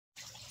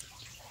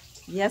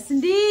Yes,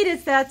 indeed.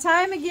 It's that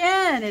time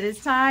again. It is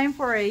time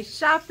for a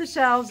Shop the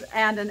Shelves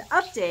and an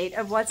update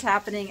of what's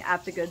happening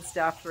at the Good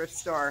Stuff Thrift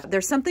Store.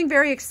 There's something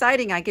very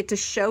exciting I get to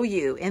show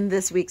you in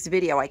this week's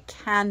video. I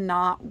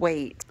cannot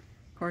wait.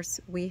 Of course,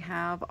 we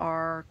have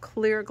our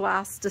clear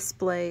glass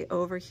display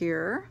over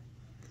here.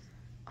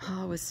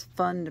 Oh, it was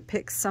fun to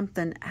pick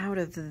something out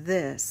of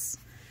this.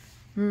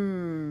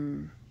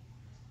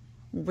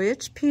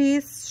 Which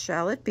piece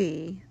shall it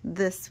be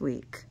this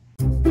week?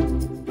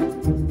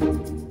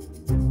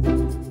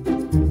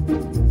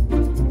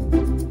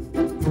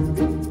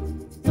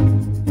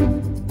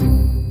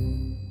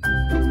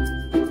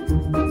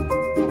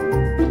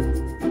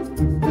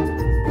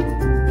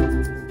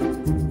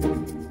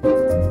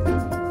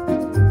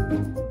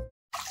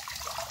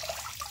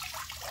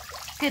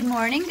 Good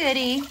morning,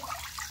 Goody.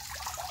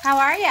 How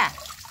are ya?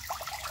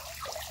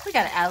 We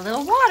gotta add a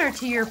little water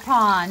to your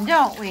pond,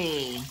 don't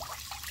we?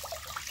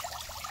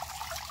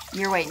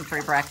 You're waiting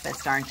for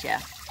breakfast, aren't you?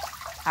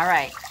 All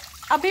right,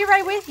 I'll be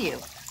right with you.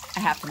 I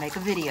have to make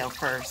a video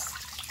first.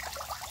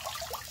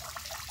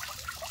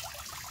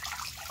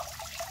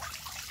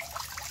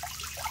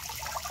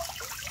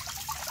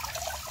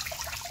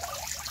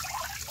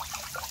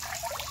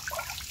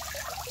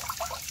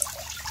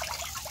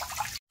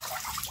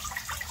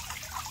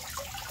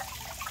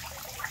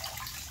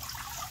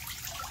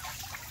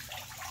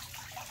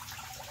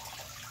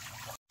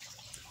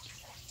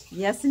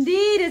 Yes,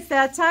 indeed. It's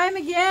that time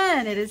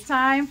again. It is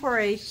time for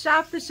a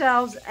Shop the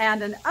Shelves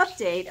and an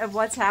update of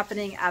what's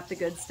happening at the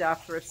Good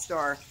Stuff Thrift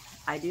Store.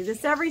 I do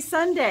this every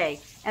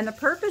Sunday, and the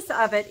purpose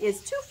of it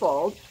is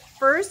twofold.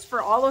 First,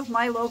 for all of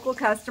my local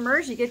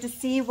customers, you get to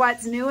see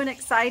what's new and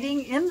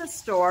exciting in the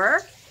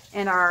store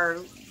and our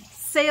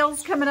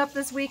sales coming up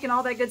this week and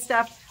all that good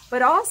stuff.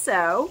 But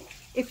also,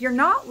 if you're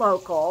not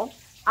local,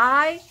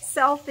 I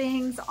sell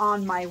things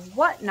on my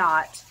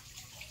Whatnot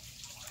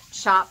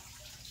shop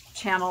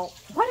channel.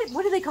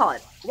 What do they call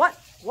it?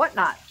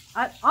 Whatnot?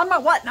 On my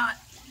Whatnot.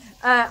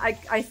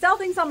 I sell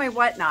things on my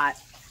Whatnot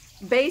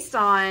based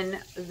on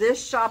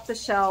this Shop the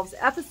Shelves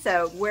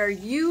episode where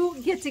you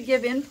get to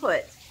give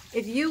input.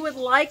 If you would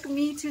like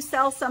me to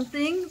sell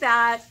something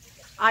that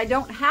I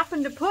don't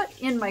happen to put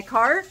in my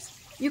cart,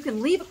 you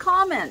can leave a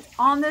comment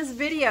on this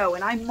video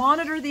and I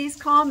monitor these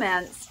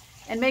comments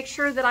and make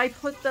sure that I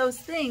put those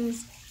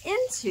things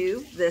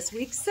into this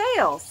week's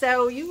sale.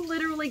 So you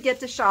literally get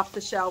to shop the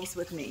shelves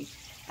with me.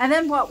 And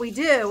then what we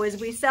do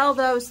is we sell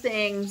those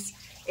things.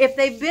 If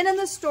they've been in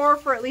the store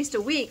for at least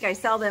a week, I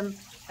sell them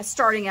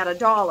starting at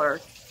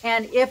 $1.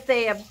 And if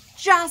they have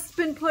just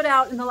been put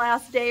out in the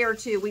last day or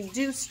two, we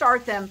do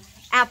start them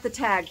at the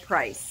tag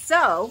price.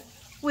 So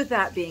with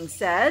that being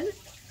said,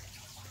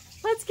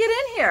 let's get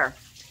in here.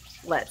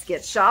 Let's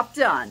get shop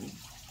done.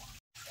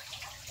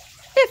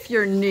 If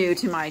you're new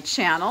to my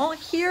channel,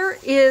 here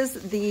is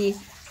the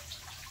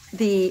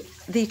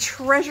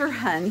treasure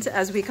hunt,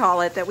 as we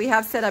call it, that we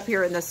have set up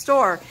here in the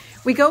store.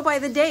 We go by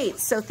the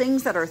dates. So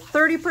things that are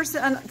 30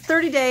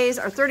 days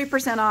are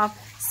 30%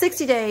 off,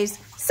 60 days,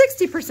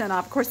 60%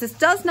 off. Of course, this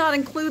does not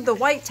include the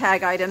white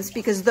tag items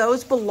because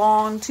those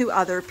belong to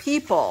other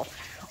people.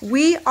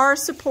 We are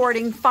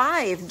supporting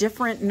 5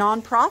 different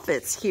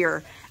nonprofits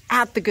here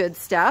at the Good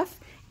Stuff.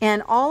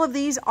 And all of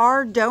these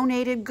are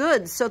donated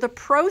goods. So the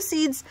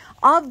proceeds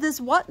of this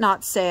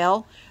Whatnot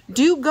sale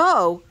do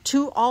go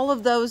to all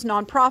of those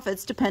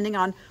nonprofits depending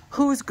on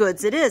whose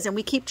goods it is. And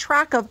we keep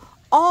track of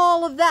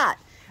all of that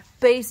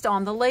based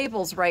on the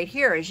labels right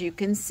here, as you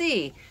can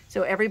see.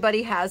 So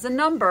everybody has a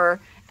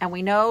number and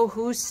we know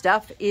whose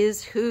stuff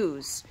is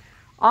whose.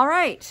 All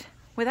right,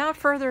 without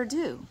further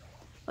ado,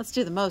 let's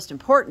do the most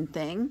important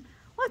thing.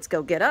 Let's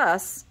go get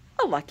us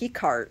a lucky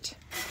cart.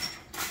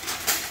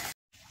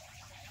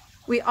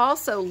 We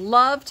also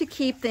love to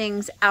keep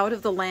things out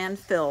of the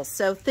landfill.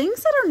 So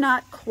things that are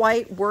not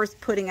quite worth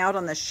putting out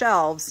on the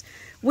shelves,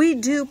 we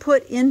do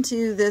put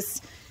into this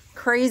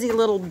crazy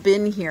little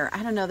bin here.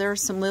 I don't know, there are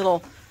some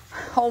little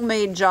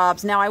homemade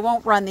jobs. Now I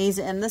won't run these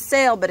in the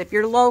sale, but if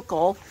you're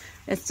local,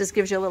 it just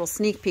gives you a little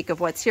sneak peek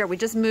of what's here. We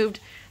just moved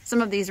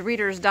some of these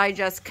Reader's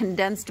Digest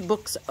condensed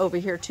books over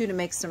here too to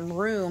make some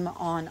room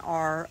on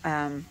our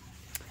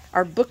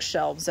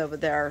bookshelves over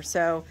there.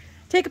 So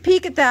take a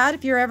peek at that.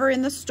 If you're ever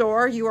in the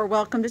store, you are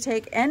welcome to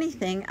take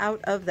anything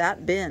out of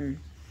that bin.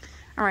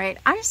 All right,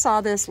 I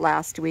saw this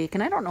last week,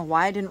 and I don't know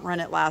why I didn't run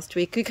it last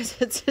week because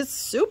it's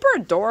super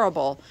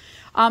adorable.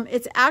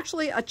 It's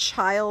actually a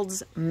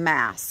child's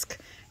mask.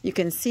 You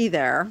can see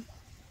there.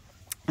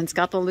 It's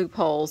got the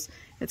loopholes.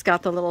 It's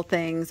got the little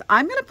things.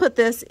 I'm going to put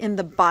this in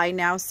the buy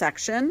now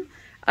section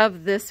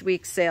of this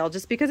week's sale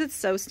just because it's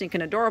so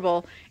stinking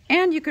adorable,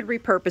 and you could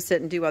repurpose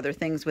it and do other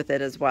things with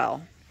it as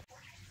well.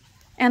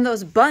 And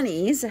those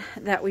bunnies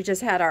that we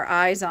just had our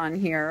eyes on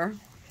here,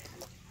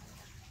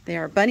 they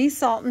are bunny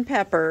salt and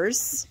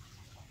peppers.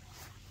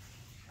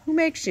 Who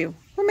makes you?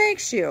 Who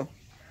makes you?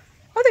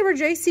 Oh, they were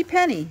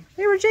JCPenney.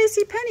 They were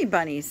JCPenney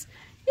bunnies.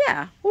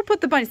 Yeah, we'll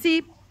put the bunnies.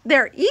 See,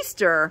 they're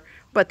Easter,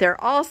 but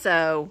they're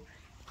also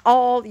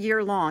all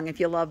year long if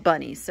you love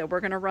bunnies. So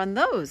we're going to run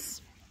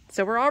those.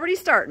 So we're already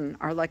starting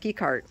our lucky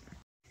cart.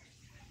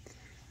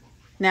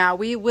 Now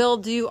we will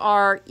do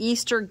our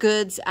Easter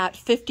goods at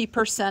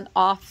 50%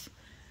 off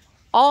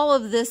all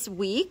of this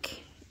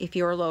week if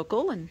you're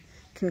local and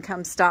can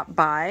come stop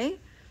by.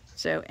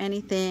 So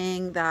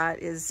anything that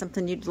is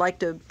something you'd like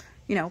to,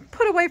 you know,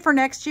 put away for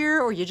next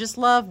year, or you just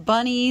love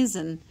bunnies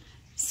and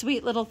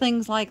sweet little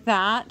things like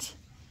that,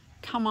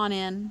 come on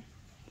in,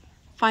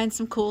 find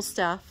some cool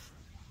stuff.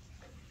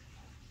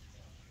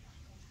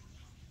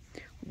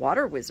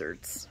 Water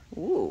wizards.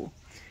 Ooh.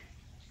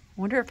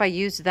 Wonder if I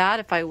used that,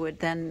 if I would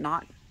then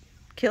not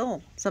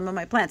kill some of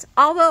my plants.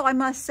 Although I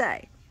must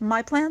say,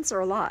 my plants are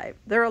alive.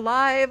 They're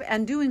alive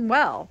and doing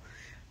well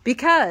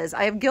because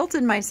I have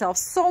guilted myself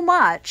so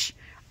much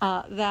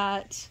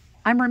that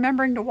I'm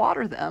remembering to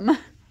water them.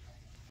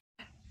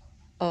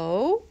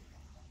 Oh,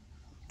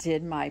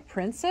 did my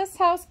Princess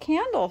House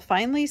candle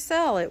finally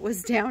sell? It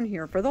was down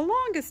here for the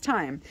longest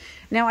time.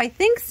 Now, I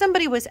think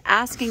somebody was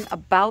asking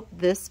about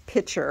this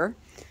picture,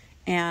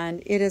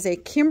 and it is a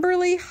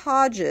Kimberly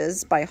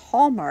Hodges by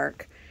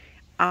Hallmark.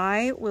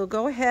 I will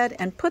go ahead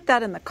and put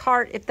that in the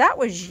cart. If that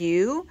was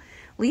you,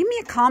 leave me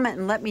a comment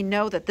and let me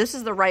know that this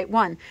is the right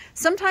one.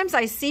 Sometimes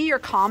I see your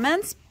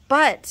comments,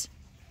 but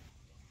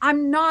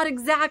I'm not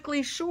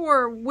exactly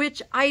sure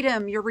which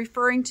item you're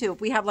referring to.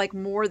 If we have like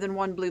more than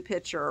one blue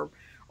picture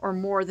or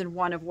more than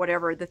one of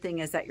whatever the thing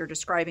is that you're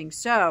describing.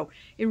 So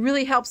it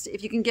really helps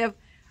if you can give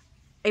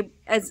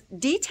as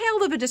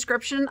detailed of a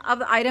description of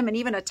the item and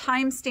even a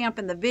timestamp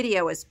in the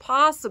video as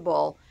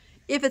possible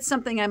if it's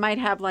something I might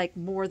have like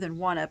more than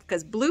one of,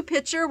 because blue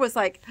picture was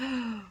like,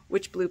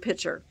 which blue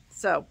picture?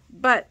 So,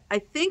 but I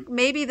think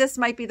maybe this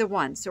might be the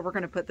one. So we're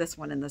going to put this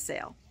one in the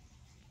sale.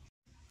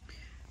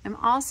 I'm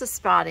also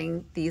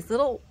spotting these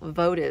little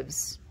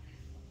votives.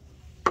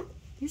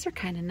 These are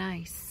kind of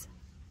nice.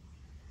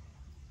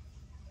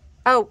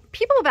 Oh,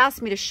 people have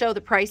asked me to show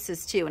the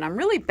prices too, and I'm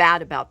really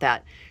bad about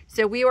that.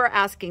 So we were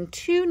asking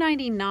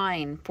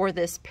 $2.99 for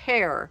this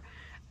pair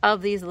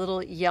of these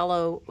little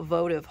yellow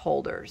votive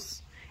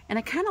holders. And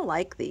I kind of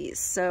like these,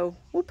 so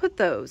we'll put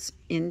those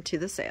into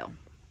the sale.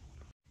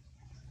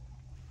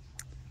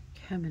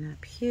 Coming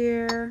up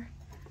here,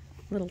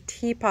 little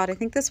teapot. I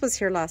think this was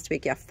here last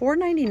week. Yeah,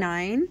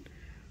 $4.99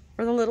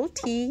 for the little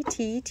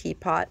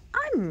teapot.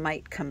 I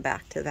might come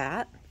back to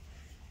that.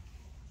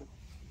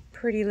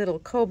 Pretty little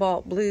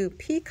cobalt blue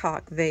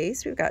peacock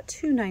vase. We've got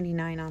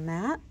 $2.99 on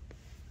that.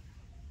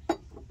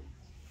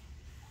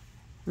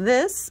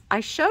 This I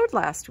showed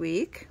last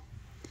week.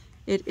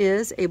 It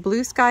is a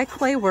Blue Sky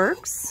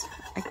Clayworks.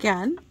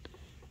 Again,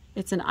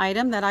 it's an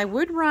item that I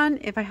would run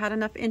if I had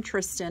enough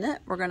interest in it.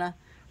 We're gonna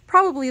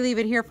probably leave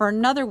it here for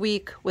another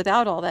week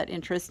without all that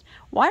interest.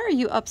 Why are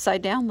you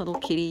upside down, little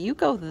kitty? You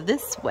go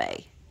this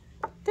way.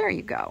 There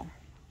you go.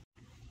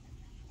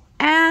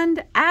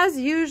 And as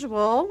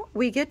usual,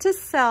 we get to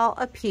sell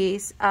a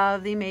piece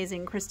of the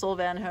amazing Crystal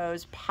Van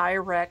Ho's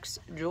Pyrex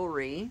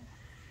jewelry.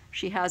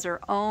 She has her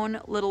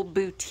own little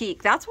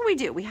boutique. That's what we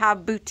do. We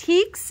have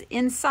boutiques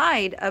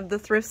inside of the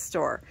thrift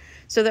store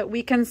so that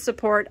we can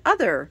support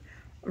other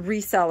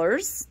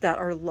resellers that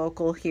are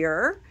local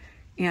here.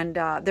 And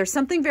there's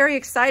something very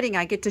exciting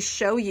I get to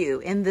show you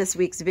in this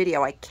week's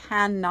video. I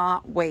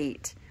cannot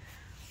wait.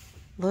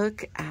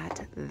 Look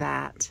at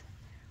that.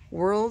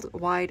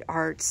 Worldwide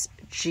Arts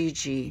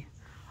Gigi.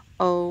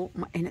 Oh,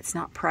 and it's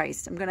not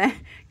priced. I'm gonna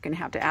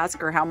have to ask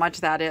her how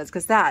much that is,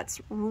 because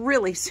that's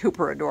really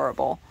super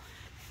adorable.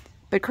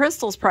 But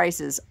Crystal's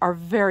prices are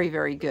very,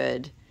 very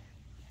good.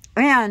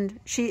 And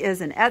she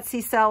is an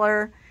Etsy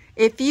seller.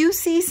 If you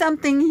see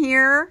something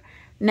here,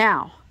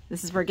 now,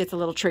 this is where it gets a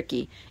little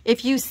tricky.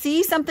 If you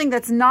see something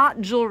that's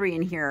not jewelry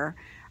in here,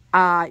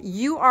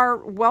 you are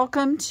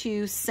welcome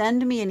to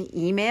send me an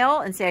email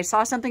and say, I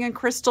saw something in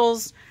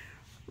Crystal's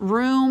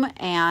room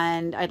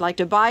and I'd like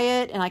to buy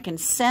it, and I can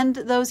send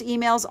those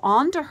emails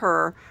on to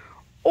her.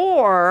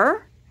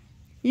 Or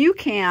you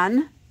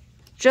can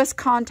just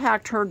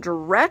contact her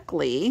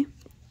directly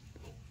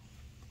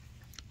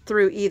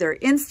through either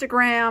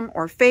Instagram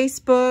or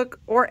Facebook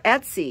or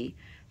Etsy.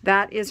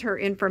 That is her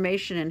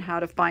information and how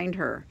to find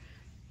her.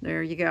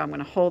 There you go. I'm going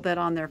to hold that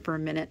on there for a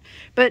minute.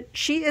 But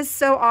she is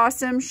so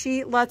awesome.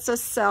 She lets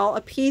us sell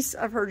a piece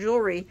of her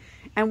jewelry,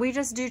 and we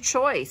just do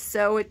choice.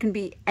 So it can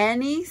be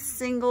any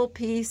single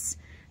piece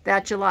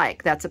that you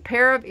like. That's a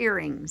pair of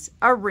earrings,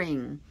 a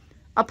ring,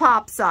 a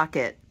pop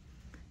socket,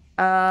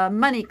 a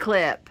money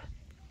clip,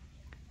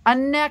 a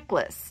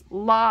necklace.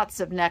 Lots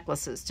of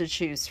necklaces to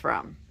choose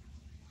from.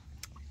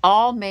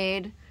 All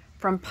made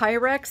from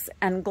Pyrex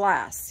and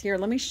glass. Here,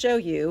 let me show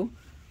you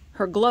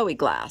her glowy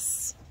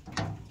glass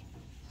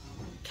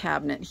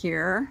cabinet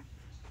here.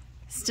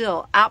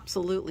 Still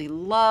absolutely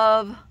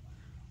love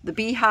the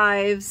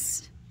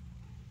beehives.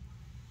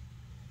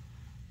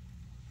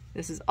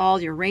 This is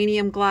all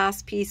uranium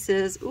glass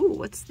pieces. Ooh,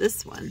 what's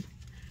this one?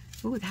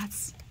 Ooh,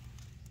 that's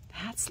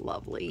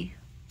lovely.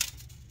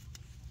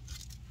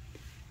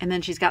 And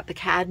then she's got the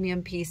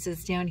cadmium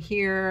pieces down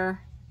here.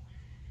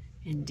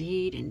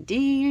 Indeed,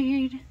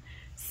 indeed.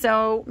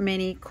 So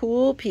many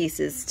cool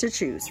pieces to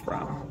choose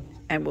from,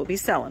 and we'll be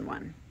selling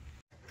one.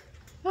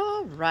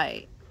 All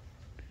right.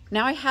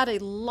 Now I had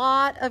a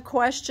lot of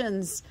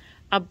questions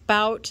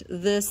about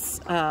this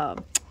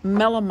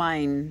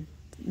melamine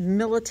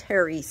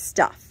military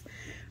stuff.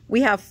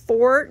 We have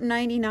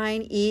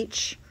 $4.99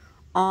 each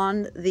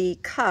on the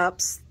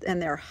cups,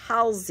 and they're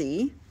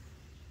Halsey.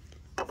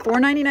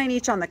 $4.99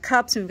 each on the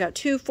cups, and we've got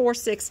 2, 4,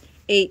 6,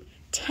 8,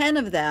 10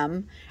 of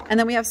them. And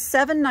then we have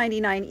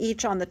 $7.99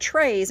 each on the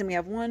trays, and we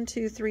have 1,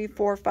 2, 3,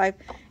 4, 5,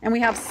 and we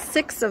have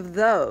 6 of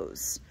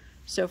those.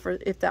 So for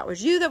if that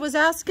was you that was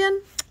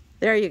asking,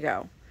 there you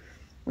go.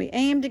 We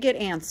aim to get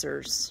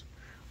answers.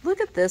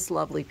 Look at this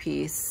lovely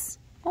piece.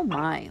 Oh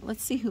my,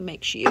 let's see who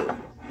makes you.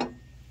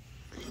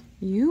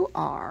 You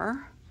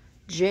are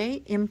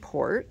J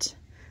Import.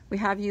 We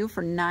have you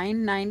for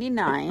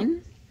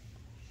 $9.99.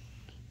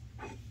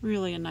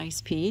 Really a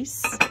nice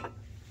piece.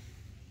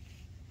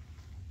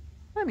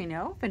 Let me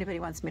know if anybody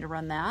wants me to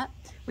run that.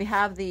 We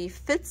have the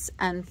Fitz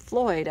and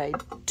Floyd, I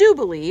do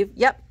believe.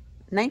 Yep,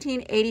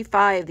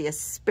 1985, the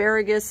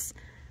asparagus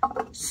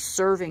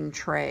serving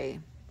tray.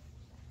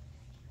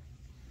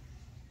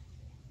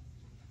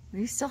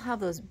 We still have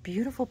those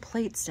beautiful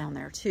plates down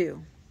there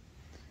too.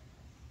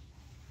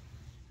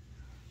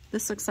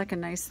 This looks like a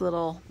nice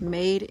little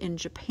made in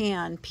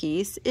Japan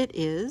piece. It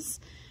is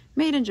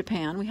made in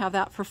Japan. We have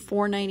that for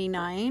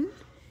 $4.99,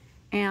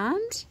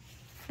 and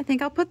I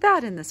think I'll put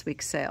that in this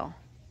week's sale.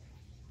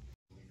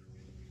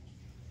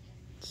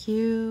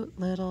 Cute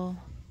little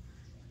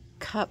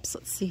cups.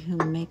 Let's see who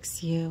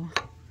makes you.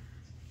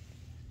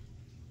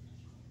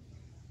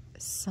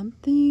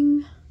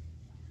 Something.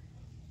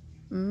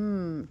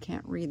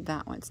 Can't read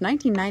that one. It's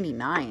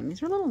 $19.99.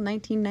 These are little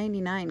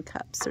 $19.99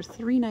 cups. They're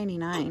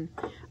 $3.99.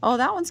 Oh,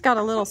 that one's got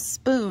a little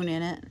spoon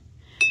in it.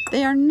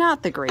 They are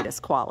not the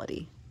greatest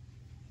quality.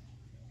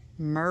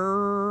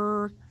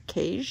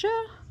 Mercasia?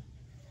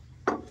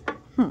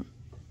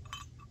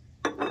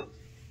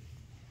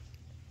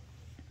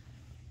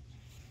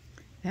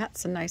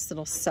 That's a nice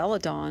little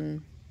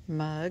Celadon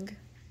mug.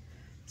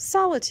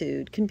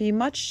 Solitude can be a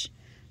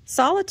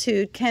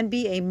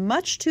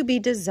much to be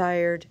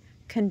desired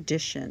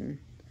condition.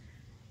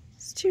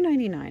 It's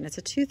 $2.99. It's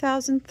a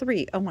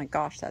 2003. Oh my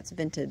gosh, that's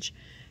vintage.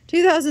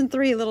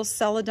 2003 little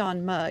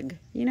Celadon mug.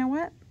 You know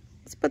what?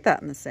 Let's put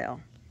that in the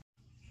sale.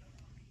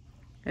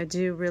 I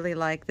do really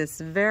like this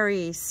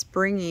very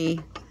springy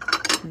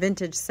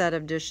vintage set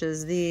of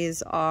dishes.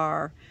 These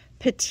are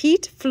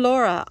Petite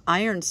Flora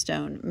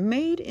Ironstone,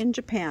 made in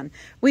Japan.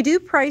 We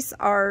do price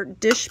our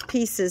dish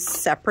pieces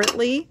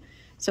separately.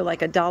 So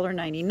like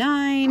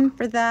 $1.99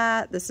 for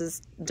that. This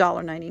is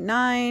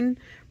 $1.99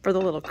 for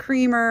the little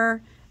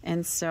creamer,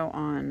 and so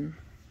on.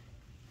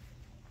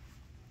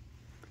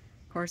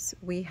 Of course,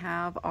 we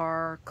have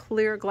our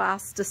clear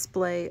glass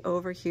display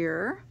over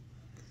here.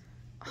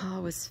 Oh,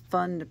 it was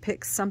fun to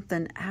pick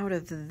something out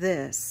of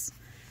this.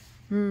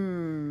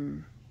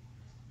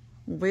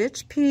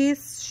 Which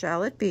piece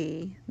shall it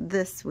be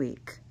this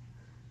week?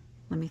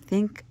 Let me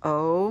think.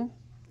 Oh,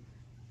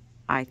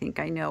 I think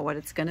I know what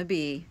it's going to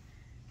be.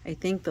 I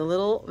think the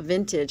little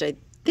vintage, I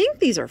think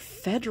these are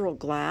Federal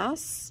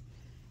glass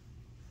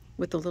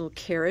with the little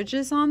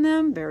carriages on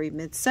them, very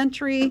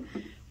mid-century.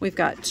 We've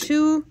got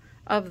 2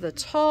 of the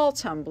tall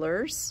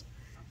tumblers,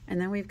 and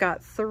then we've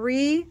got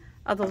 3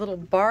 of the little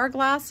bar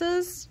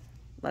glasses.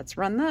 Let's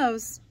run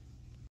those.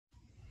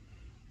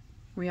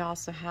 We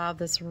also have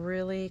this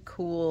really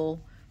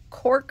cool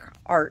cork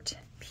art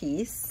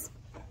piece.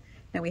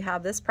 Now we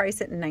have this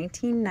price at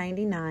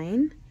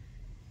 $19.99,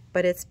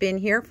 but it's been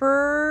here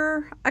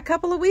for a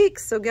couple of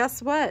weeks. So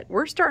guess what?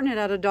 We're starting it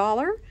at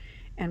 $1,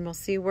 and we'll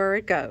see where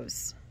it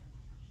goes.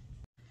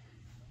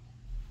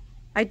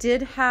 I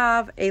did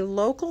have a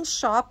local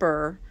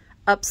shopper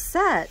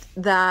upset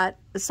that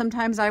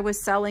sometimes I was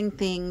selling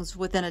things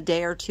within a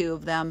day or 2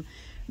 of them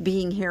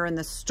being here in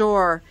the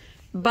store.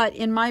 But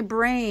in my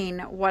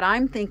brain, what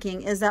I'm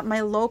thinking is that my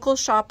local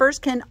shoppers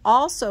can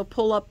also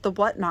pull up the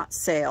Whatnot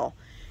sale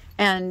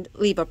and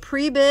leave a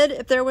pre-bid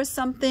if there was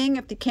something,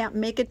 if you can't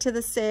make it to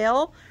the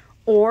sale,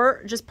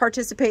 or just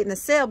participate in the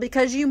sale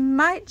because you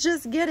might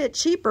just get it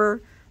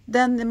cheaper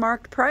than the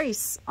marked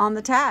price on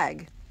the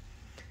tag.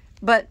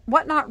 But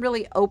Whatnot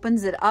really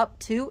opens it up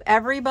to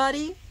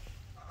everybody.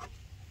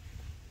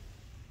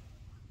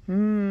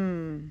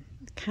 Kind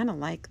of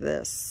like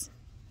this.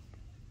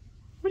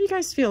 What do you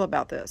guys feel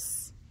about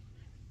this?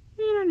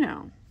 I don't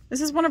know.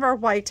 This is one of our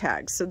white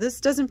tags, so this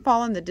doesn't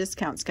fall in the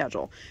discount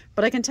schedule.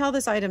 But I can tell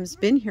this item's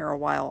been here a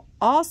while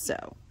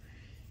also.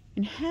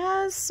 And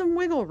has some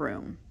wiggle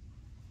room.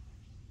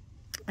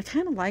 I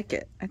kind of like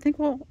it. I think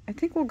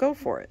we'll go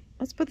for it.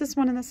 Let's put this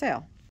one in the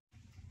sale.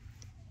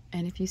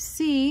 And if you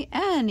see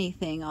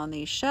anything on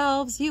these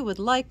shelves you would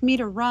like me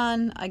to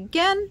run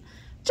again,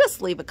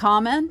 just leave a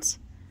comment.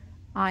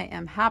 I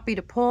am happy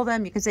to pull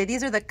them. You can say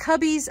these are the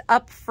cubbies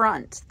up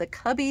front. The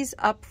cubbies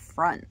up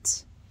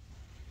front.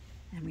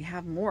 And we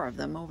have more of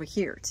them over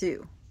here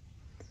too.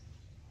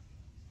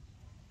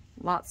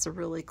 Lots of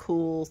really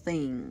cool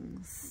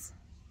things.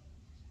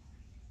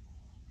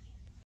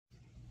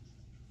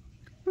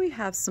 We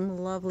have some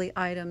lovely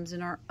items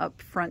in our up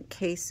front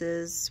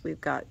cases. We've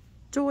got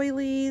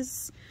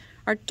doilies.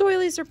 Our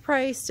doilies are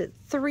priced at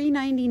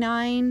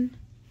 $3.99.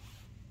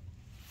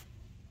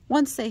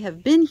 Once they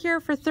have been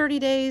here for 30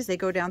 days, they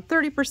go down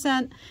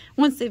 30%.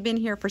 Once they've been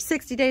here for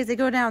 60 days, they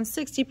go down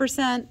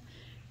 60%.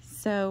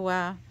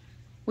 So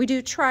we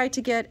do try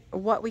to get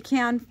what we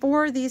can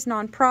for these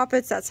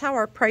nonprofits. That's how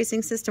our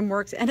pricing system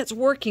works, and it's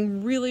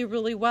working really,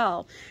 really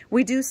well.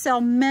 We do sell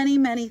many,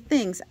 many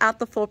things at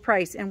the full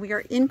price, and we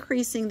are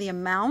increasing the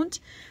amount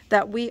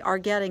that we are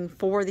getting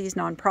for these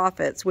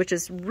nonprofits, which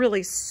is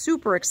really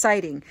super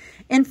exciting.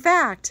 In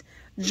fact,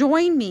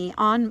 join me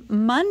on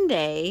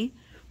Monday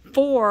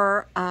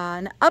for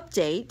an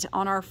update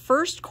on our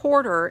first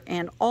quarter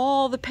and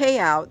all the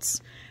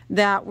payouts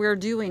that we're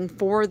doing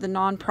for the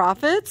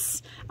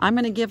nonprofits. I'm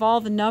going to give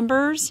all the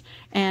numbers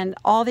and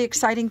all the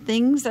exciting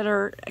things that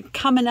are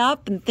coming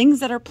up and things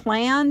that are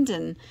planned,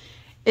 and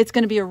it's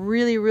going to be a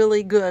really,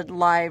 really good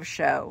live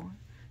show.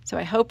 So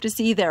I hope to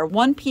see you there,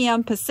 1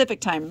 p.m.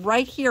 Pacific time,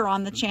 right here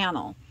on the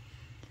channel.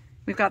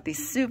 We've got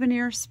these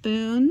souvenir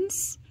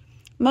spoons.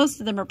 Most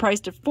of them are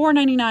priced at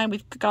 $4.99.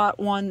 We've got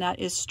one that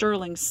is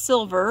sterling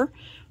silver.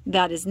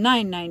 That is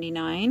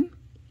 $9.99.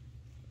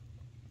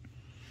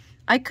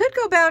 I could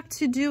go back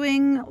to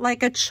doing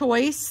like a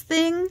choice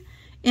thing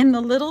in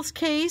the littles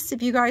case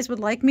if you guys would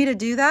like me to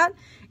do that.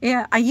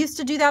 Yeah, I used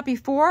to do that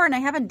before and I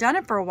haven't done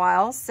it for a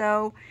while.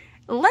 So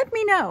let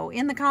me know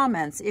in the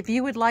comments if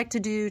you would like to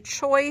do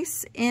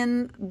choice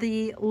in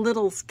the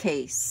littles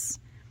case.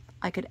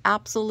 I could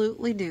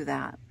absolutely do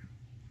that.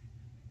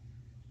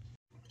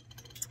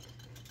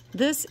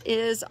 This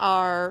is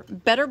our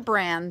better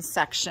brand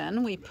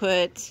section. We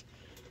put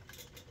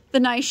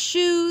the nice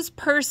shoes,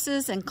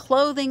 purses, and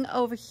clothing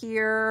over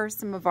here.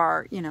 Some of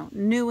our,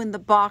 new in the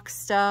box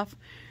stuff.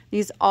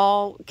 These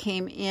all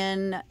came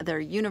in their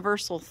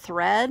universal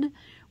thread.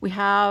 We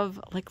have,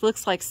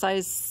 looks like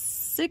size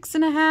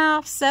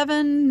 6.5,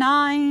 7,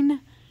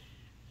 9,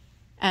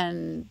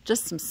 and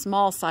just some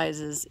small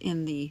sizes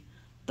in the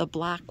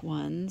black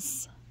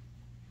ones.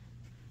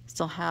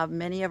 Still have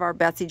many of our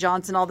Betsy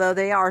Johnson, although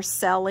they are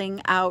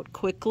selling out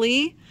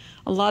quickly.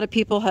 A lot of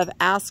people have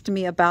asked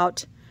me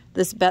about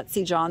this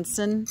Betsy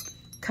Johnson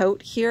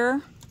coat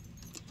here.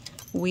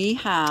 We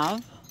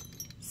have,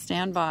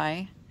 stand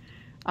by,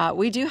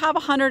 we do have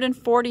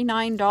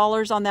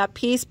 $149 on that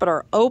piece, but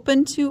are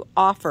open to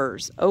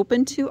offers, All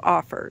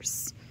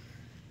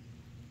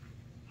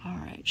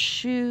right,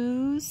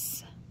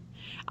 shoes.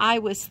 I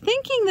was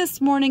thinking this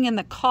morning in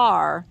the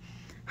car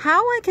how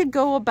I could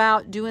go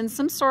about doing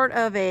some sort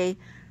of a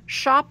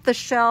shop the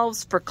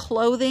shelves for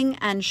clothing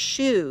and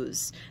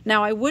shoes.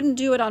 Now, I wouldn't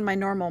do it on my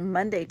normal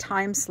Monday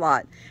time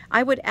slot.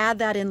 I would add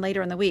that in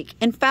later in the week.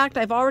 In fact,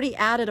 I've already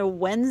added a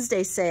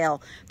Wednesday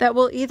sale that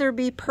will either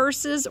be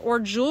purses or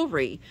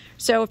jewelry.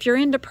 So if you're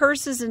into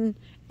purses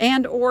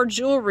and or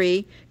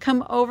jewelry,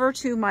 come over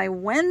to my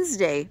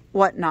Wednesday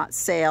whatnot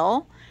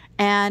sale.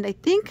 And I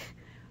think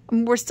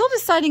we're still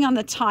deciding on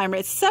the time.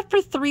 It's set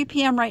for 3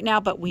 p.m. right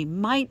now, but we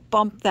might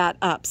bump that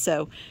up.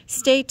 So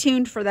stay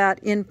tuned for that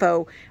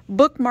info.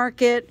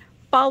 Bookmark it,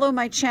 follow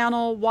my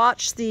channel,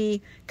 watch the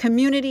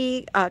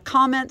community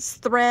comments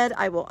thread.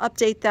 I will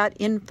update that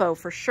info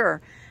for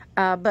sure.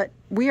 But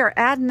we are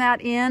adding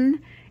that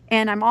in.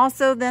 And I'm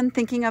also then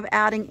thinking of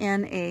adding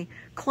in a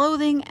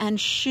clothing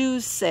and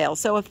shoes sale.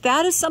 So if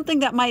that is something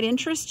that might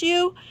interest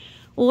you,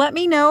 let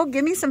me know.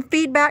 Give me some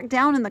feedback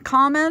down in the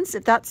comments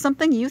if that's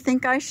something you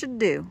think I should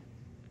do.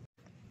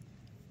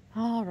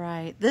 All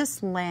right,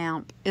 this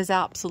lamp is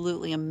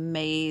absolutely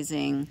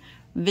amazing.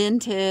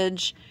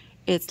 Vintage.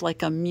 It's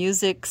like a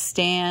music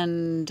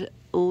stand,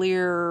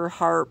 lyre,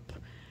 harp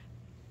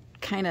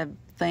kind of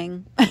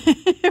thing.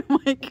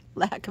 Like,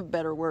 lack of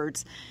better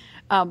words.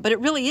 But it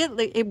really is.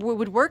 It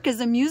would work as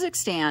a music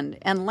stand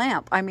and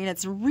lamp. I mean,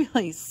 it's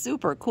really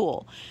super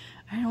cool.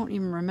 I don't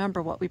even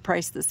remember what we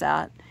priced this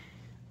at.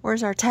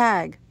 Where's our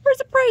tag? Where's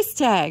the price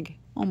tag?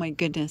 Oh my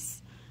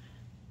goodness.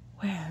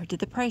 Where did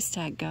the price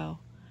tag go?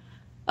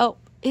 Oh,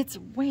 it's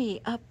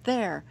way up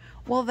there.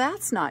 Well,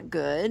 that's not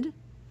good.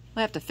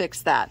 I have to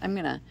fix that. I'm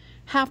going to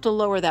have to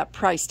lower that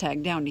price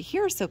tag down to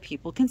here so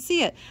people can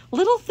see it.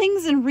 Little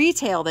things in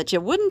retail that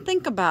you wouldn't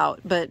think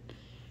about, but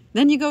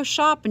then you go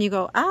shop and you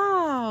go,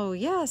 oh,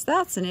 yes,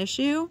 that's an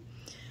issue.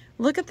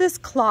 Look at this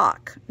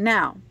clock.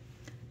 Now,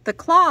 the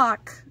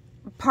clock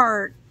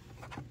part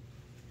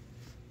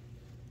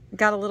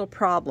got a little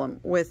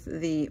problem with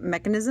the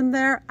mechanism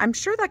there. I'm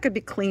sure that could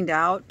be cleaned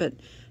out, but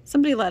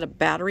somebody let a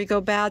battery go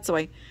bad, so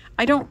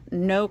I don't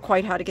know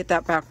quite how to get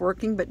that back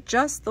working, but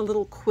just the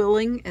little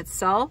quilling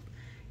itself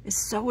is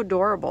so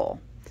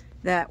adorable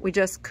that we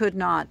just could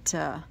not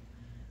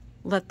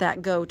let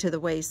that go to the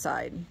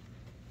wayside.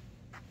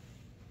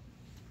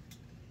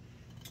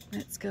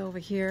 Let's go over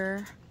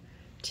here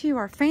to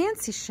our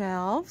fancy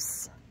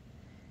shelves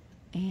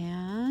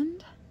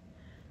and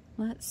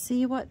let's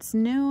see what's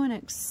new and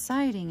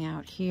exciting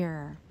out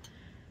here.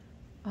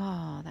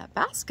 Oh, that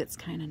basket's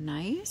kind of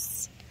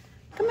nice.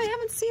 Come, I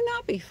haven't seen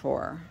that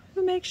before.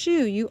 Who makes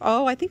you?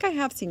 Oh, I think I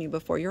have seen you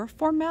before. You're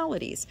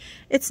Formalities.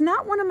 It's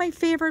not one of my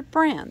favorite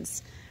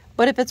brands,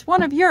 But if it's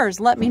one of yours,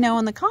 let me know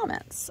in the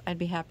comments. I'd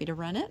be happy to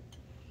run it.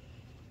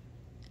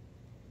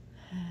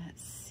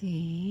 Let's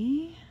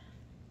see.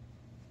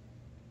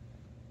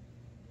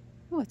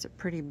 Oh, it's a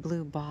pretty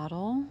blue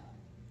bottle.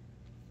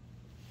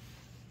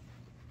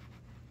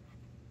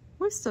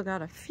 We've still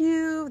got a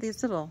few of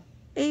these little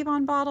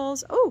Avon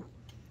bottles. Oh,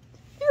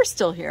 you're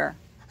still here.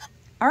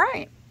 All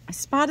right. I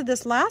spotted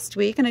this last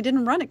week and I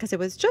didn't run it because it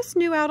was just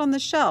new out on the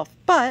shelf,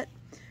 but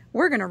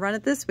we're going to run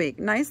it this week.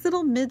 Nice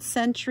little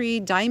mid-century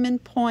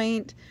diamond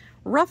point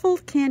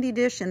ruffled candy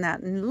dish in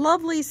that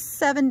lovely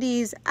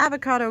 70s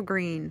avocado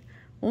green.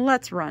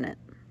 Let's run it.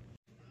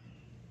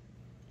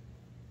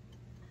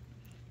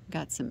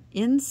 Got some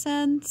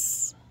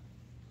incense.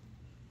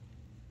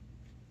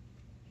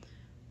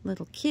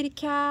 Little kitty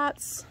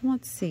cats.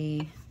 Let's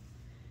see.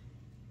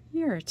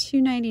 You're a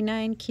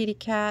 $2.99 kitty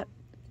cat.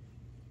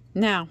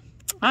 Now,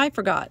 I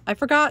forgot.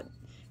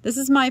 This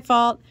is my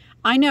fault.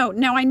 I know.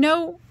 Now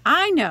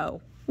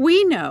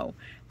we know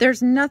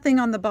there's nothing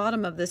on the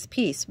bottom of this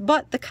piece,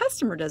 but the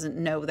customer doesn't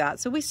know that.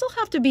 So we still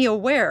have to be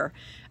aware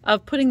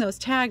of putting those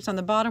tags on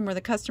the bottom where the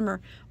customer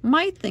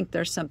might think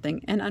there's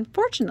something. And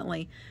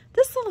unfortunately,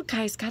 this little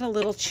guy's got a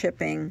little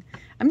chipping.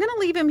 I'm going to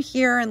leave him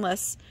here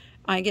unless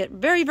I get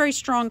very, very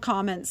strong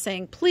comments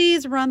saying,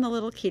 please run the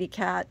little kitty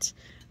cat.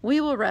 We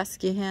will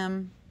rescue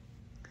him.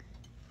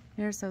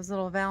 Here's those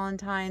little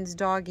Valentine's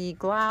doggy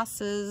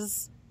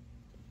glasses.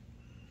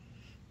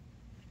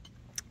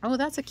 Oh,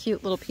 that's a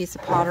cute little piece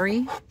of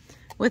pottery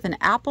with an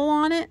apple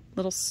on it.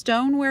 Little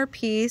stoneware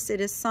piece.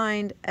 It is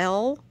signed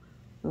L.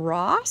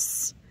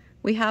 Ross.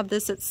 We have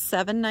this at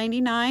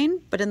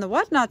 $7.99, but in the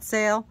Whatnot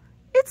sale,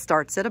 it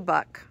starts at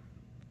 $1.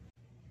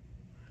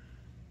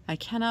 I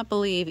cannot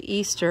believe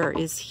Easter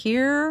is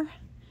here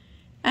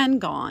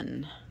and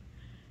gone.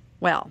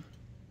 Well,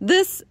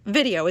 this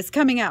video is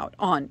coming out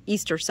on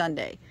Easter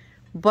Sunday,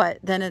 but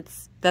then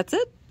that's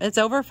it. It's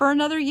over for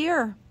another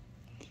year.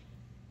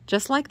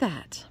 Just like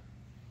that.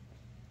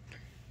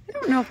 I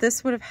don't know if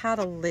this would have had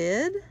a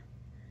lid.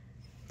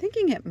 I'm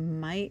thinking it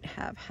might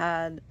have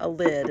had a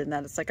lid and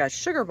that it's like a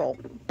sugar bowl,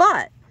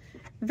 but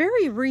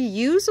very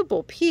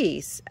reusable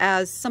piece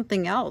as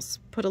something else.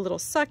 Put a little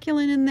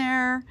succulent in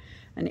there,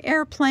 an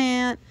air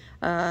plant,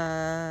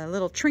 a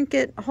little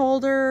trinket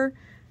holder,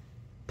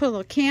 put a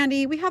little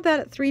candy. We have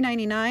that at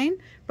 $3.99,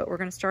 but we're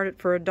going to start it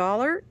for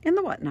 $1 in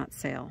the Whatnot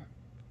sale.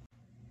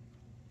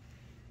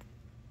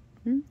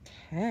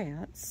 Okay,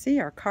 let's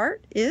see. Our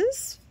cart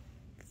is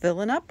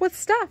filling up with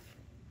stuff.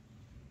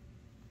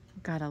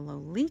 We've got a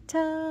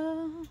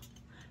Lolita.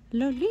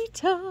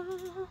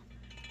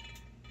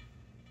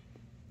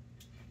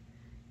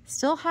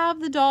 Still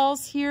have the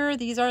dolls here.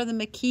 These are the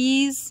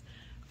McKee's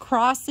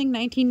Crossing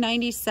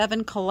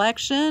 1997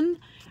 collection.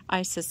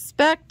 I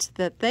suspect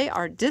that they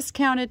are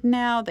discounted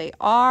now. They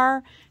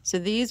are. So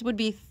these would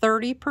be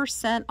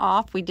 30%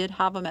 off. We did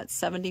have them at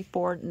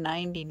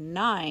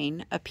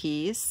 $74.99 a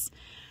piece.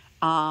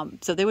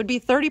 So they would be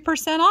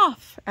 30%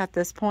 off at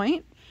this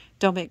point.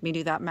 Don't make me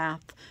do that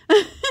math.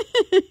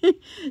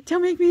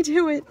 Don't make me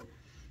do it.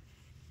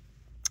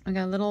 I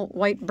got a little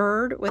white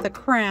bird with a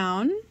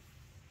crown.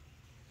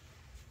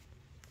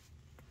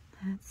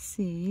 Let's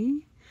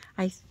see.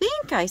 I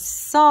think I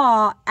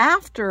saw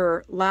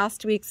after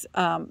last week's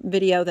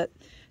video that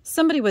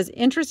somebody was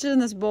interested in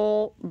this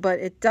bowl, but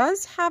it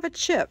does have a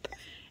chip.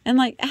 And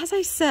like, as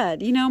I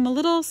said, you know, I'm a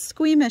little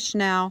squeamish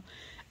now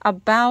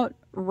about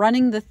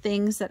running the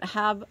things that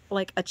have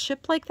like a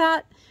chip like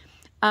that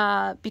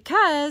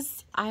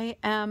because I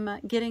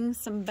am getting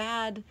some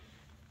bad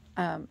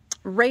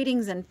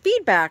ratings and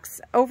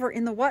feedbacks over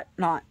in the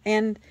Whatnot.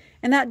 And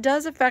that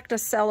does affect a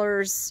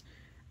seller's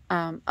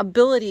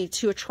ability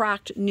to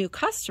attract new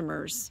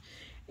customers.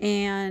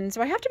 And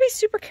so I have to be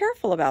super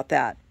careful about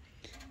that.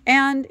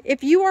 And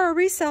if you are a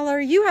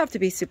reseller, you have to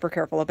be super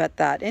careful about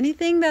that.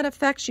 Anything that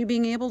affects you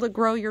being able to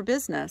grow your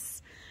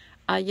business,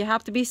 you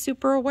have to be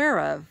super aware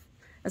of.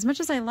 As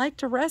much as I like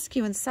to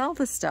rescue and sell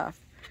this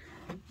stuff,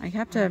 I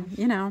have to,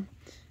 you know,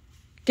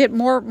 get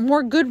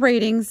more good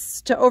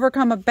ratings to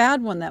overcome a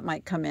bad one that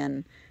might come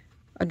in.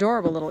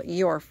 Adorable little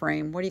Eeyore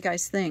frame. What do you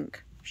guys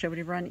think? Should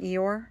we run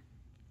Eeyore?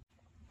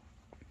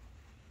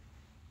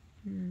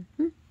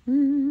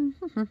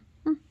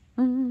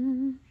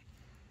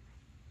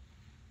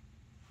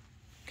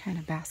 Kind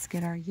of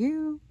basket are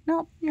you?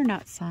 Nope, you're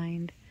not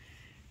signed.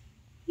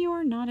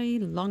 You're not a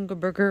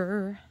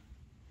Longaberger.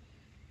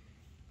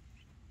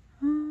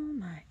 Oh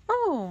my.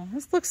 Oh,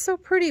 this looks so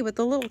pretty with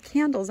the little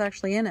candles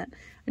actually in it.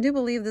 I do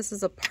believe this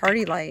is a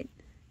party light.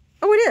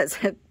 Oh, it is.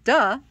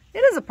 Duh. It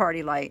is a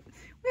party light.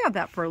 We have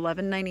that for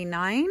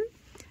 $11.99.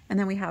 And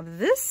then we have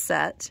this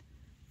set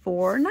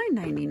for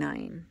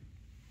 $9.99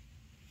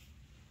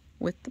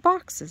 with the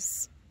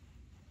boxes.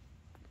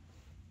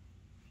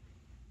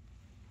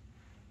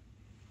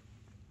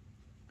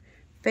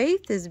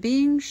 Faith is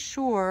being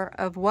sure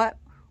of what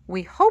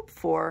we hope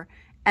for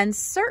and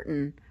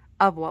certain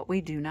of what we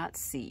do not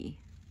see.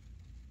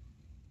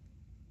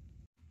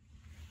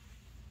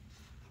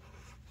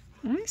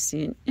 I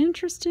see an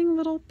interesting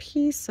little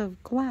piece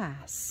of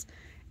glass.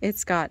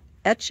 It's got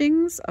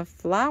etchings of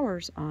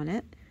flowers on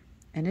it,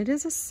 and it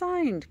is a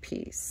signed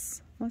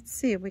piece. Let's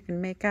see if we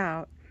can make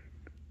out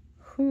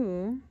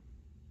who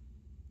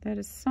that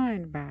is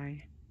signed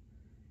by.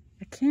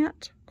 I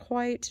can't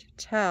quite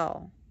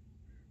tell,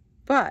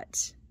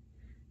 but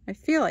I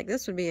feel like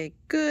this would be a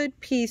good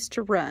piece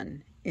to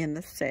run in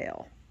the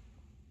sale.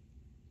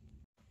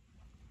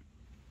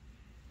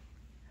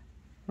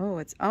 Oh,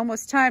 it's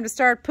almost time to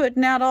start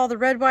putting out all the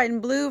red, white,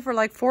 and blue for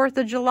like 4th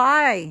of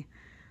July.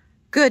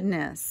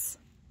 Goodness,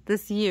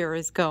 this year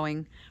is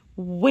going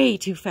way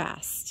too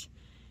fast.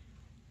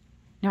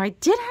 Now, I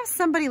did have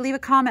somebody leave a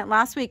comment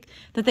last week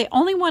that they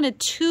only wanted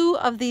 2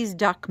 of these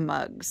duck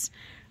mugs.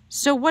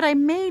 So what I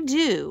may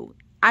do,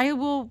 I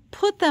will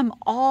put them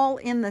all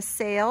in the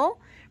sale,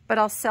 but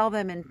I'll sell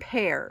them in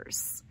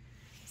pairs.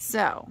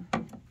 So,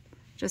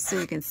 just so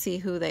you can see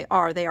who they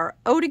are. They are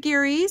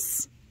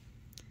Odagiris.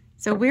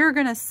 So we're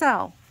going to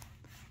sell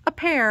a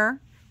pair,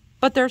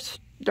 but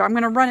I'm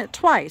going to run it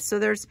twice. So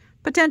there's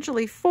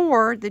potentially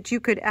 4 that you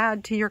could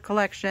add to your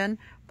collection.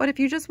 But if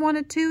you just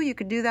wanted 2, you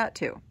could do that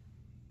too.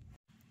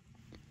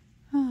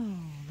 Oh,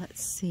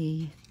 let's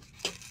see.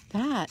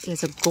 That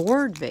is a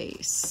gourd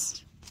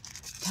vase.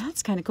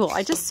 That's kind of cool.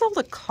 I just sold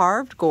a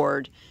carved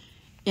gourd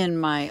in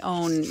my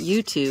own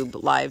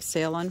YouTube live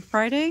sale on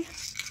Friday.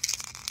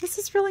 This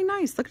is really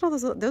nice. Look at all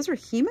those are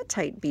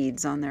hematite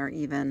beads on there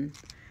even.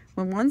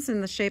 When one's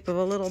in the shape of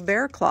a little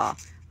bear claw.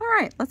 All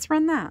right, let's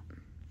run that.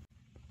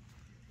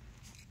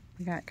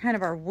 We got kind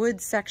of our wood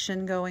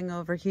section going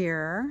over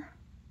here.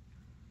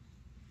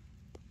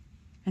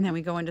 And then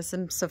we go into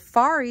some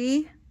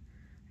safari.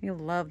 I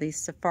love these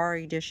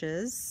safari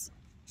dishes.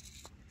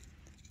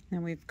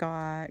 And we've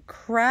got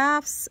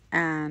crafts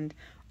and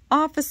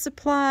office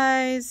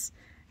supplies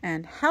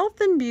and health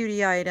and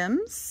beauty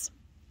items.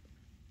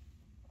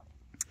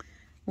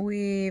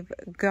 We've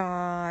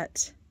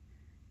got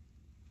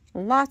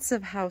lots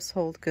of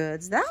household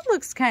goods. That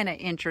looks kind of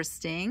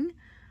interesting.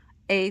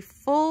 A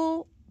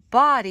full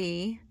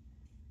body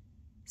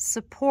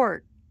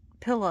support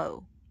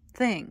pillow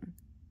thing.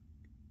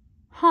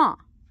 Huh.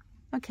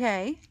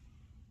 Okay.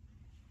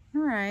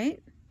 All right.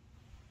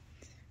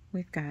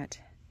 We've got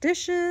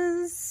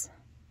dishes.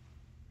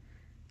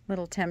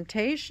 Little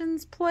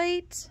Temptations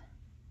plate.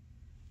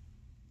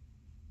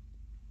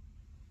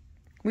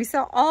 We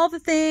sell all the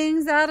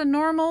things that a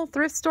normal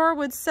thrift store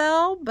would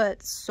sell,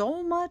 but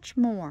so much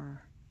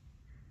more.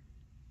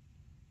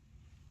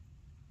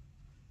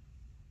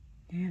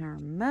 And our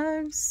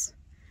mugs.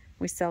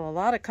 We sell a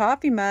lot of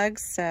coffee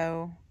mugs,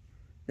 so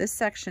this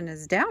section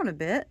is down a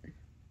bit.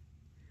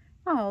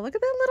 Oh, look at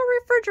that little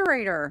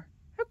refrigerator.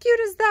 How cute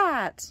is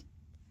that?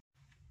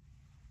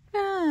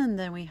 And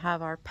then we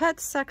have our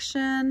pets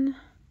section.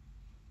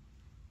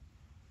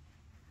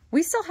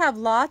 We still have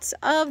lots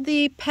of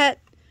the pet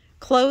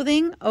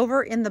clothing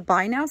over in the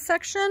buy now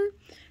section.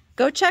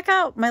 Go check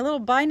out my little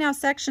buy now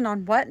section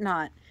on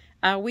Whatnot.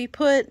 We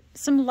put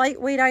some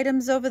lightweight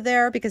items over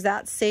there because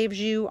that saves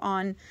you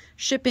on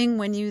shipping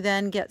when you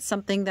then get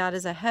something that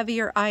is a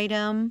heavier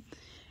item.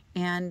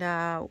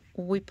 And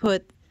we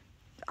put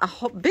a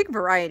whole big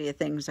variety of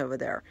things over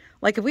there.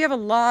 Like if we have a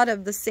lot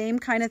of the same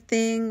kind of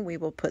thing, we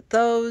will put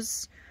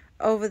those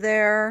over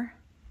there.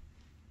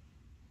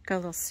 Got a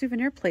little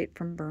souvenir plate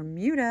from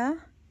Bermuda.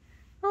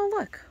 Oh,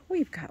 look,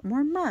 we've got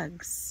more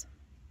mugs.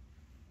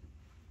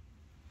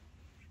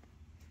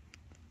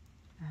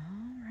 All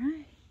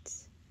right.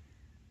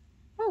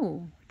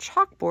 Oh,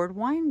 chalkboard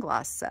wine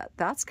glass set.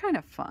 That's kind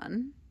of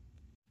fun.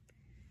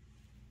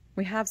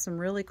 We have some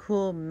really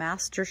cool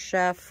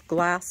MasterChef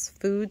glass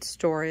food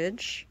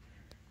storage.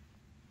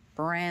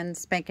 Brand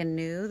spanking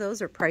new.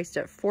 Those are priced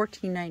at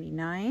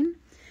 $14.99.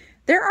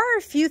 There are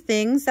a few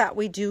things that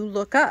we do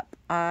look up.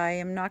 I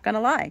am not going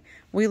to lie.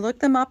 We look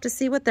them up to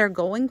see what they're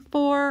going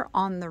for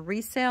on the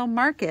resale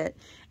market,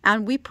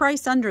 and we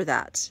price under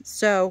that.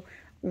 So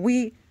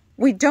we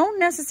don't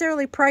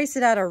necessarily price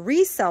it at a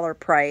reseller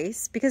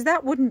price because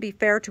that wouldn't be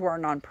fair to our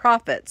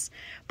nonprofits.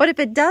 But if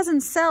it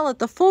doesn't sell at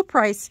the full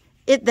price,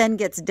 it then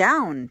gets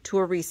down to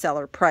a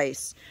reseller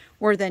price,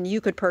 where then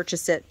you could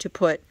purchase it to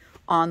put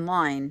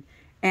online.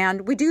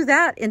 And we do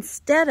that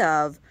instead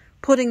of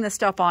putting the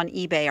stuff on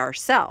eBay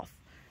ourselves,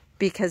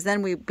 because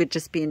then we would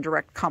just be in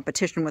direct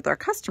competition with our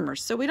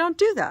customers. So we don't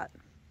do that.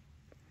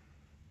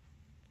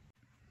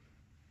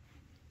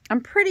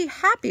 I'm pretty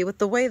happy with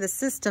the way the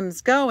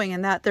system's going,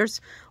 and that there's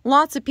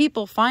lots of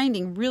people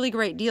finding really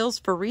great deals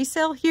for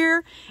resale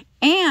here,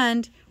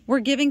 and we're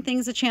giving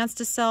things a chance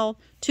to sell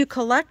to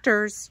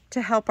collectors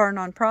to help our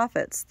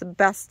nonprofits the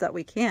best that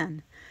we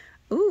can.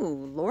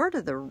 Ooh, Lord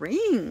of the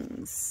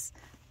Rings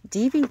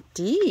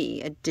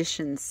DVD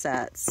edition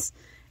sets.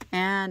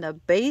 And a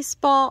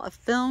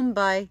film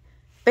by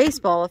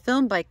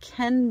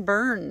Ken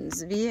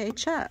Burns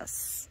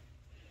VHS.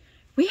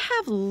 We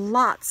have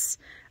lots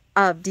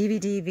of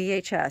DVD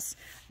VHS.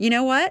 You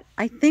know what?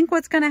 I think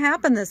what's going to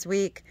happen this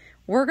week,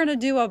 we're going to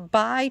do a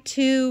buy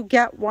 2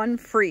 get 1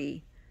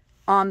 free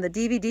on the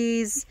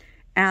DVDs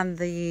and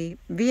the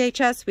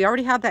VHS. We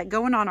already have that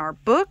going on our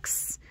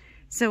books.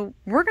 So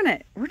we're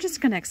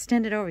just gonna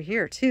extend it over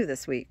here too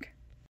this week.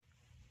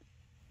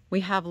 We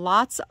have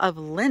lots of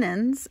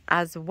linens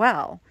as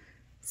well.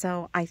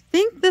 So I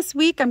think this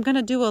week I'm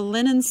gonna do a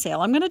linen sale.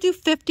 I'm gonna do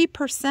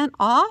 50%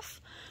 off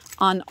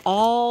on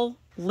all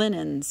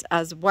linens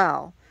as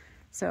well.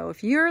 So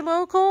if you're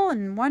local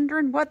and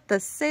wondering what the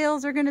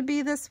sales are gonna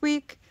be this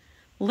week,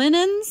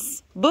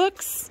 linens,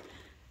 books,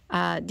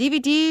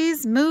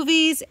 DVDs,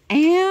 movies,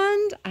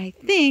 and I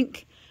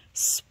think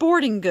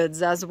sporting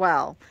goods as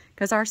well,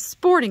 because our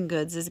sporting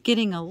goods is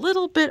getting a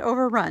little bit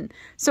overrun.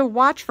 So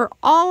watch for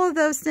all of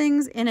those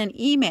things in an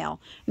email.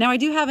 Now I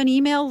do have an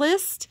email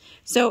list,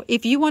 so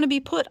if you want to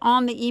be put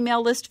on the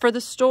email list for the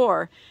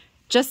store,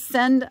 just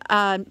send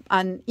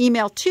an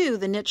email to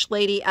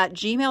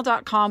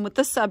theniche.lady@gmail.com with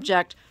the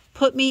subject,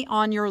 "Put me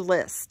on your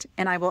list,"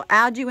 and I will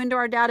add you into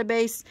our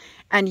database,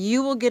 and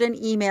you will get an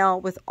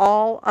email with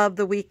all of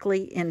the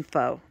weekly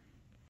info.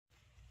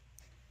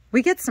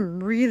 We get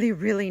some really,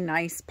 really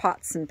nice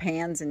pots and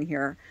pans in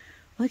here.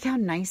 Look how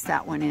nice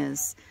that one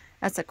is.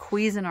 That's a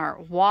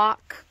Cuisinart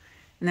wok.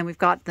 And then we've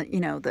got the,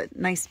 the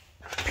nice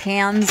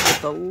pans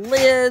with the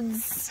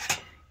lids.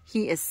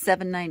 He is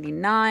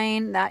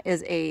 $7.99. That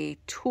is a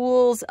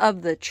Tools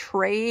of the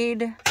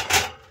Trade.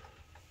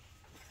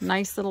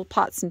 Nice little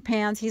pots and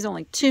pans. He's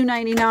only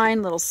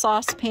 $2.99, little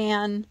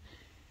saucepan.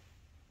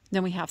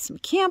 Then we have some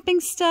camping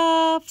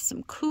stuff,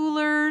 some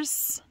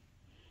coolers.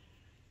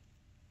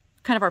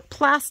 Kind of our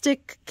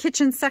plastic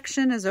kitchen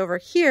section is over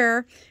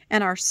here,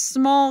 and our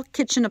small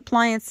kitchen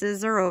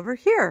appliances are over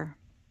here,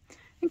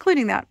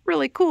 including that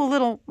really cool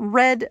little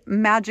red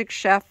Magic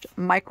Chef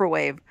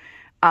microwave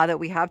that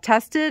we have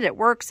tested. It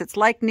works. It's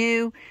like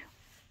new.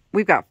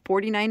 We've got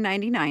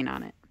 $49.99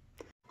 on it.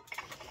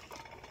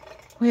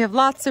 We have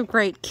lots of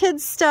great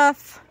kids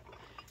stuff.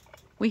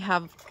 We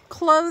have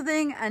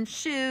clothing and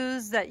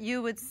shoes that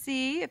you would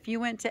see if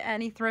you went to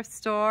any thrift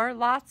store.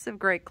 Lots of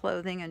great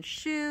clothing and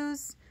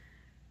shoes,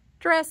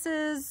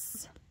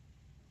 dresses.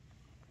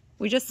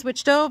 We just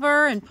switched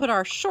over and put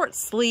our short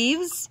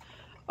sleeves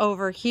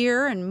over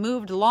here and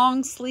moved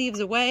long sleeves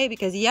away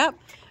because, yep,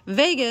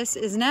 Vegas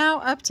is now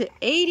up to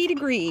 80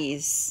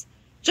 degrees,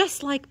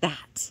 just like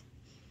that.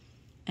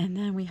 And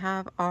then we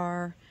have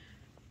our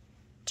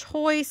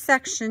toy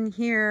section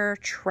here,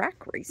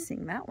 track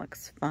racing. That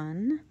looks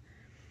fun.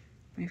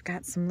 We've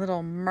got some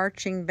little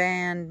marching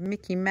band,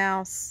 Mickey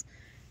Mouse,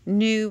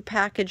 new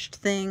packaged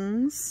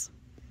things.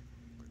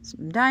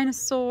 Some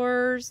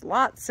dinosaurs,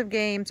 lots of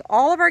games.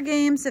 All of our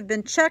games have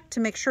been checked to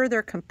make sure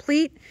they're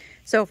complete.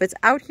 So if it's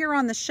out here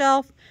on the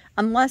shelf,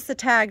 unless the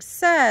tag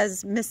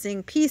says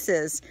missing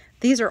pieces,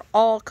 these are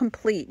all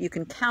complete. You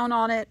can count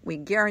on it. We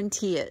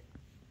guarantee it.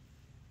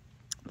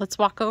 Let's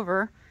walk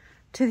over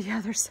to the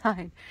other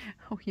side.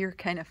 Oh, you're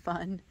kind of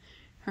fun.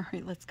 All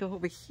right, let's go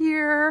over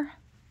here.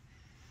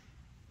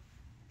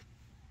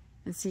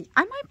 And see,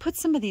 I might put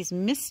some of these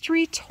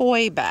mystery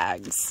toy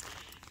bags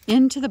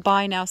into the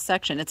buy now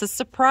section. It's a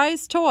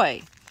surprise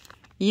toy.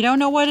 You don't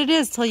know what it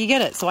is till you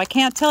get it, so I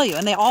can't tell you.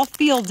 And they all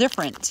feel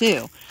different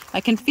too. I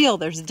can feel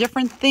there's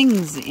different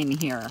things in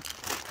here.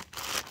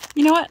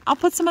 You know what? I'll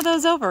put some of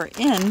those over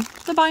in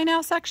the buy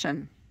now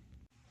section.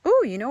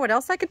 Ooh, you know what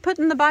else I could put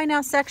in the buy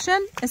now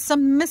section? Is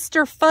some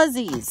Mr.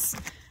 Fuzzies.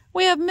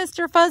 We have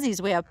Mr.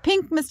 Fuzzies. We have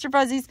pink Mr.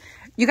 Fuzzies.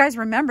 You guys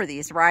remember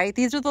these, right?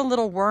 These are the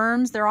little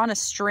worms. They're on a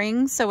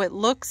string, so it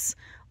looks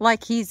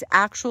like he's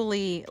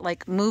actually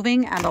like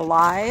moving and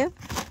alive.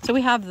 So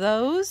we have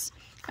those,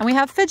 and we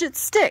have fidget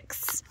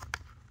sticks.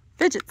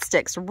 Fidget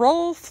sticks,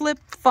 roll, flip,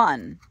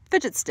 fun.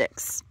 Fidget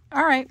sticks.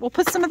 All right, we'll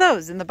put some of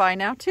those in the buy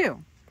now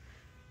too.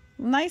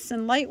 Nice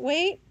and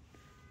lightweight,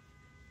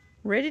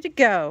 ready to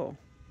go.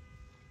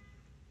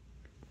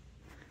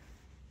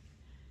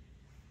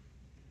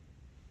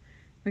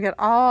 We got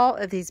all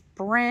of these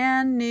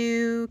brand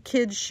new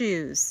kids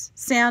shoes,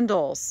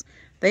 sandals.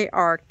 They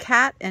are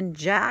Cat and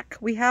Jack.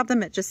 We have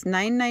them at just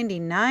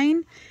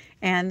 $9.99.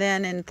 And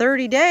then in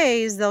 30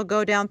 days, they'll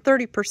go down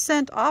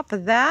 30% off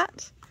of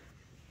that.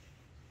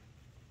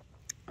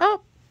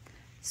 Oh,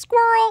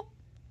 squirrel.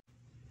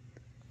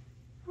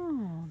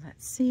 Oh,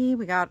 let's see.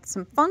 We got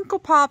some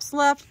Funko Pops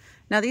left.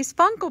 Now these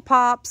Funko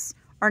Pops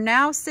are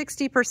now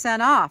 60%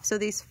 off. So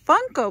these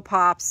Funko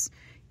Pops,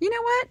 you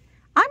know what?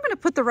 I'm going to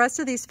put the rest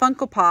of these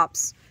Funko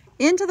Pops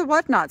into the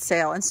Whatnot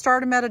sale and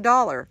start them at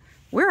 $1.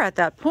 We're at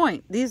that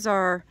point. These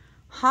are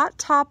Hot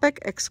Topic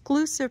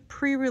exclusive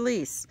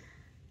pre-release.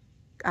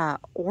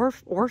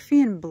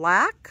 Orphean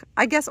Black?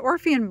 I guess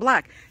Orphean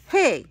Black.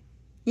 Hey,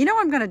 you know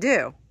what I'm going to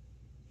do?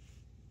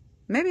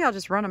 Maybe I'll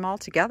just run them all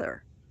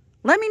together.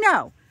 Let me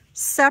know.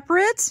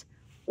 Separate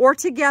or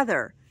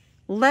together.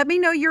 Let me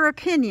know your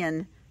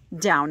opinion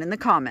down in the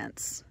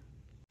comments.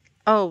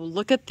 Oh,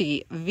 look at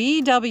the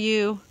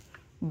VW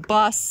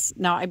bus.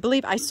 Now, I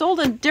believe I sold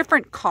a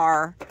different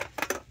car.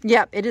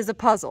 Yep, it is a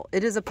puzzle.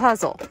 It is a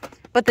puzzle.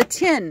 But the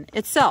tin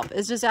itself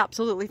is just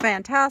absolutely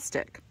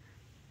fantastic.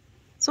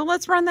 So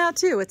let's run that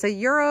too. It's a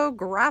Euro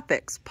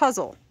graphics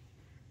puzzle.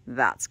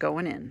 That's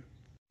going in.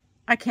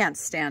 I can't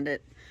stand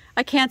it.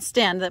 I can't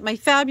stand that my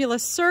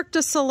fabulous Cirque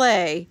du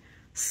Soleil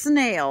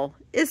Snail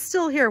is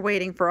still here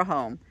waiting for a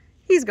home.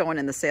 He's going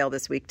in the sale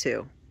this week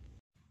too.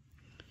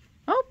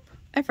 Oh,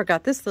 I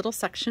forgot this little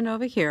section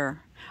over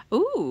here.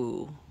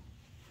 Ooh,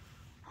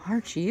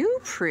 aren't you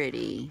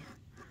pretty?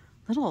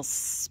 Little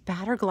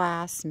spatter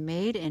glass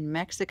made in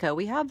Mexico.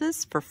 We have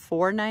this for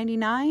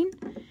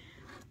 $4.99.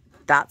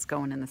 That's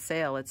going in the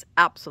sale. It's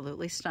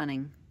absolutely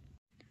stunning.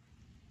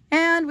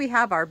 And we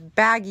have our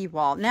baggy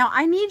wall. Now,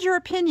 I need your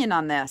opinion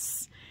on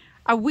this.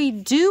 We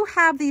do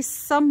have these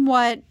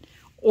somewhat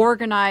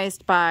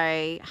organized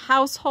by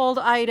household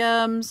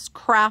items,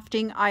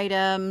 crafting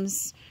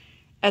items,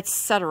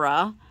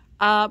 etc.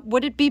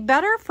 Would it be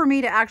better for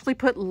me to actually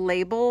put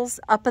labels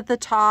up at the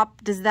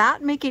top? Does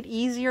that make it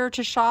easier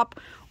to shop?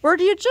 Or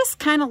do you just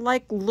kind of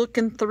like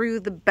looking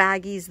through the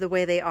baggies the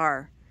way they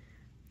are?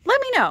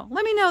 Let me know.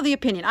 Let me know the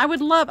opinion.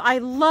 I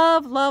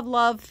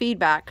love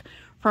feedback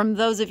from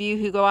those of you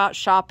who go out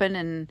shopping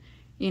and,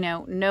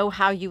 know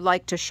how you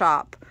like to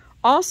shop.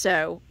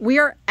 Also, we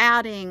are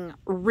adding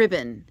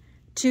ribbon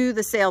to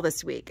the sale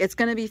this week. It's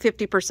going to be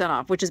 50%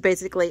 off, which is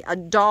basically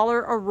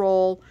 $1 a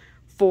roll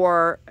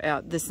for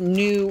this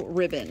new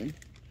ribbon.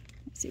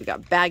 Let's see, we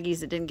got baggies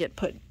that didn't get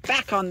put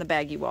back on the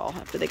baggy wall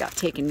after they got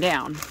taken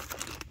down.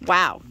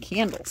 Wow,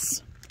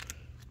 candles.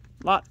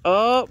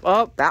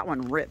 Oh, that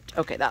one ripped.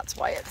 Okay, that's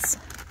why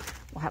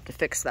we'll have to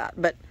fix that.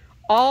 But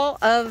all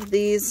of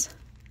these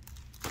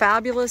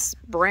fabulous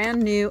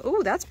brand new,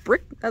 oh, that's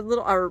brick, a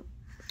little,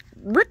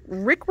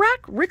 rick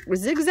rack,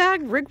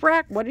 zigzag, rig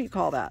rack. What do you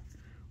call that?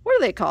 What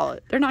do they call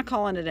it? They're not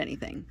calling it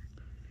anything.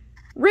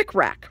 Rick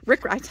rack.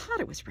 I thought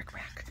it was rick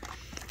rack.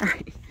 All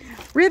right.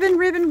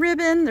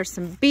 Ribbon. There's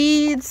some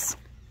beads.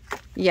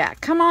 Yeah,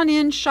 come on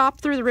in,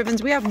 shop through the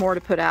ribbons. We have more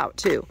to put out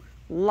too.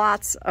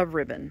 Lots of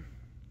ribbon.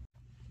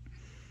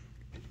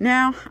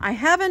 Now, I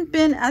haven't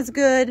been as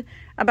good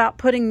about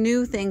putting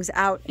new things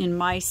out in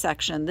my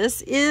section.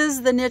 This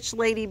is the Niche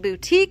Lady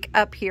Boutique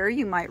up here.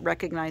 You might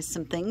recognize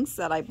some things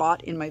that I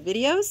bought in my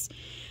videos.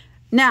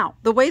 Now,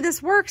 the way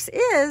this works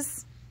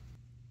is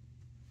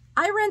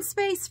I rent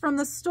space from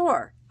the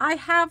store. I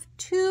have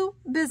two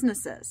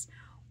businesses.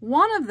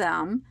 One of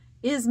them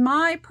is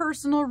my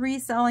personal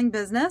reselling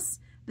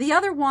business. The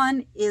other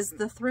one is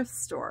the thrift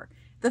store.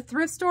 The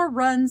thrift store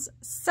runs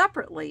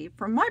separately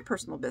from my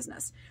personal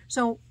business.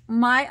 So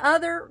my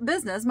other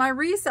business, my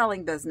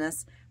reselling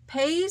business,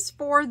 pays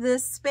for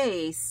this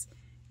space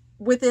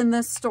within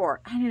the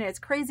store. I mean, it's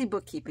crazy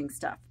bookkeeping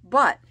stuff,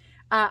 but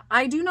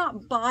I do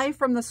not buy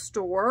from the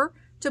store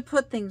to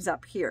put things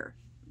up here.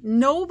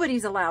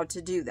 Nobody's allowed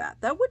to do that.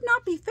 That would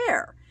not be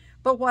fair.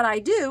 But what I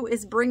do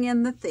is bring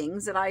in the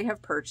things that I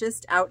have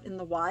purchased out in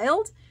the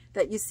wild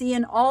that you see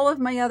in all of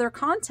my other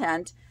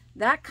content.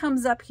 That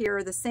comes up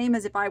here the same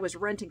as if I was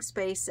renting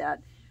space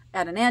at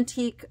an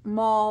antique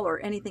mall or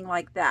anything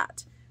like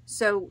that.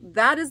 So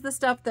that is the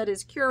stuff that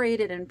is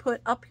curated and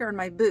put up here in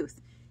my booth.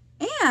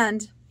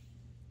 And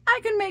I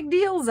can make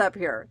deals up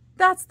here.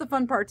 That's the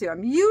fun part too.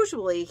 I'm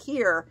usually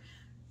here,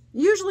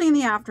 usually in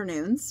the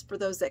afternoons for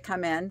those that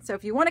come in. So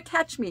if you want to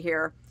catch me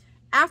here,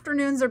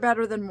 afternoons are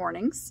better than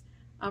mornings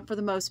for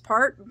the most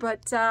part,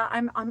 but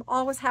I'm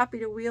always happy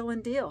to wheel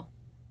and deal.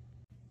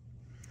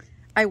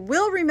 I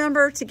will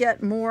remember to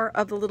get more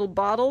of the little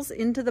bottles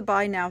into the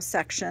buy now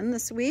section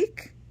this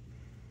week.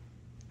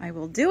 I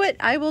will do it.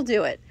 I will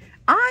do it.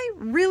 I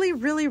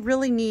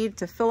really need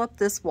to fill up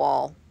this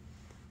wall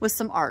with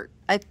some art.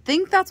 I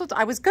think that's what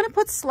I was going to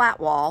put slat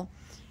wall,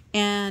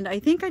 and I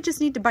think I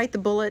just need to bite the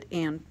bullet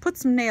and put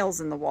some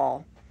nails in the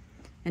wall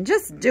and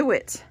just do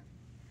it.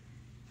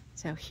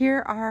 So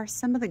here are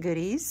some of the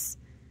goodies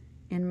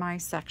in my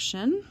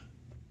section.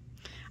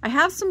 I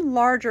have some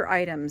larger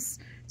items.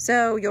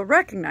 So you'll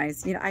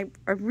recognize, I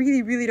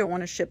really don't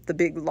want to ship the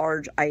big,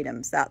 large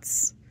items.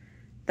 That's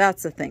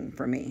a thing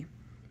for me.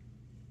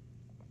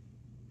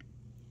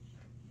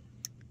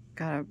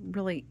 Got a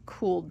really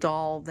cool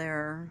doll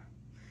there.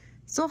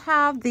 Still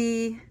have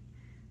the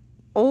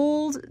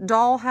old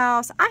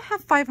dollhouse. I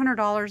have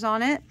 $500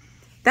 on it.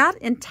 That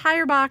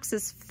entire box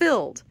is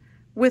filled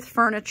with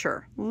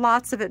furniture,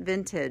 lots of it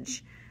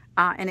vintage.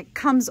 And it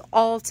comes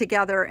all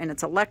together and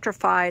it's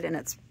electrified and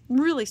it's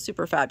really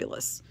super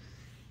fabulous.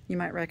 You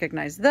might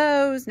recognize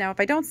those. Now, if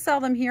I don't sell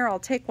them here, I'll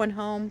take one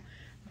home.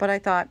 But I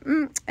thought,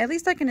 at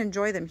least I can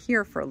enjoy them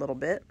here for a little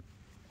bit.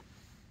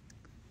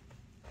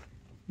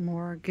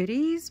 More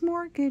goodies,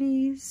 more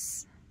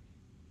goodies.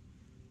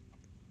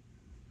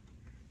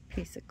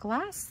 Piece of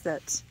glass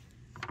that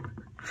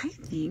I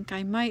think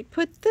I might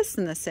put this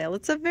in the sale.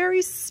 It's a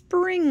very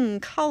spring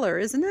color,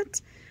 isn't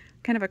it?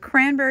 Kind of a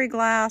cranberry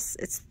glass.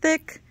 It's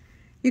thick.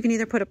 You can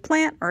either put a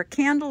plant or a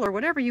candle or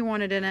whatever you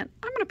wanted in it.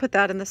 I'm going to put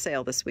that in the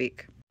sale this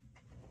week.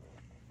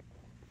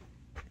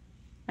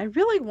 I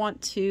really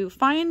want to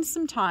find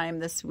some time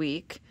this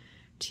week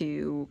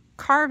to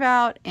carve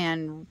out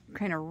and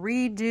kind of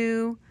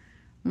redo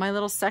my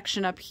little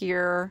section up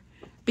here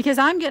because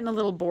I'm getting a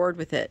little bored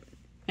with it.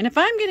 And if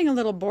I'm getting a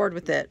little bored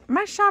with it,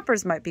 my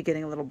shoppers might be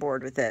getting a little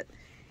bored with it.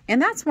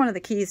 And that's one of the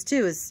keys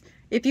too, is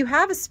if you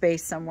have a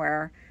space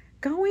somewhere,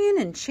 go in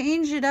and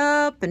change it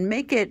up and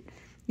make it,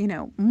 you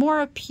know,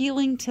 more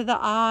appealing to the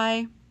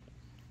eye.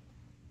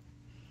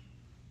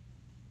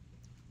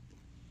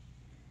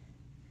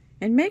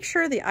 And make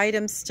sure the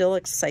items still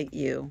excite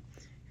you.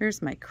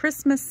 Here's my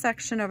Christmas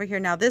section over here.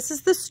 Now this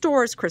is the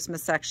store's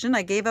Christmas section.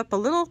 I gave up a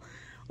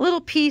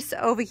little piece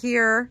over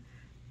here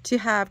to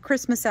have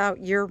Christmas out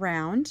year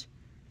round.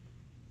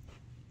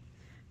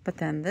 But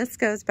then this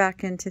goes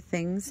back into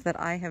things that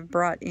I have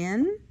brought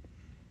in.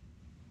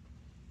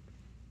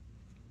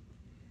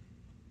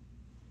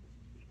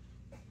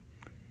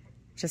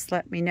 Just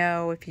let me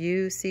know if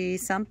you see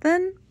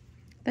something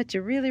that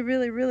you really,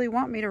 really, really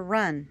want me to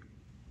run.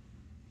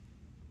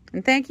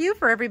 And thank you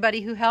for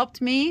everybody who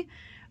helped me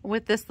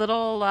with this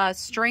little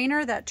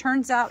strainer that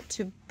turns out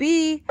to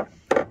be,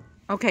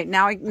 okay,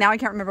 now I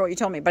can't remember what you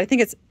told me, but I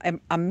think it's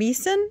a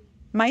Meson,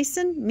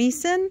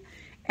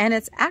 and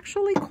it's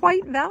actually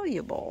quite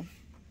valuable,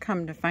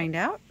 come to find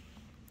out.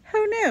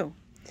 Who knew?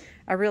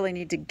 I really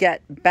need to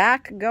get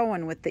back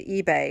going with the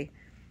eBay.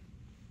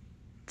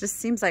 Just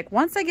seems like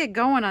once I get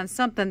going on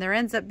something, there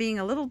ends up being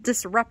a little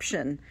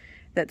disruption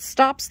that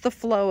stops the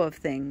flow of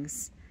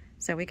things.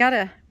 So we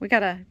gotta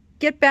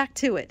get back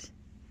to it.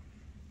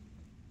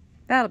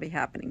 That'll be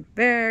happening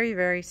very,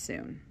 very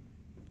soon.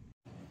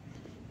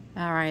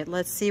 All right,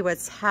 let's see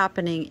what's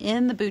happening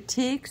in the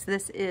boutiques.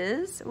 This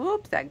is,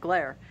 whoops, that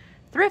glare.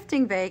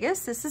 Thrifting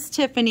Vegas. This is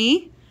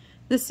Tiffany.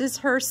 This is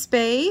her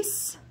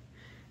space.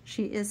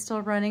 She is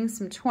still running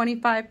some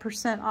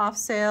 25% off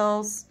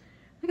sales.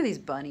 Look at these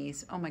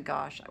bunnies. Oh my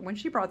gosh. When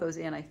she brought those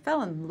in, I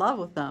fell in love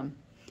with them.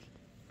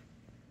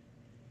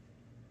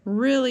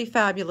 Really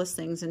fabulous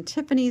things in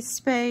Tiffany's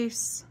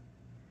space.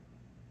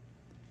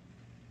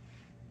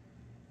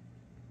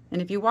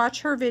 And if you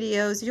watch her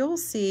videos, you'll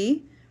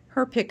see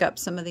her pick up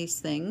some of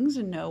these things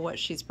and know what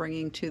she's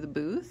bringing to the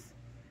booth.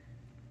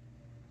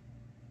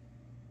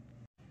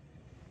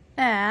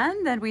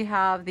 And then we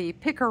have the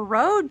Picker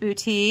Road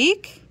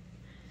Boutique.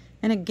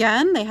 And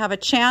again, they have a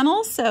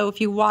channel, so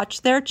if you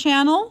watch their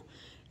channel,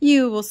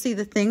 you will see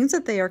the things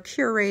that they are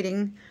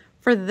curating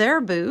for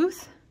their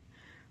booth,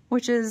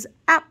 which is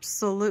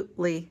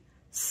absolutely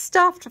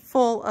stuffed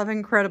full of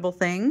incredible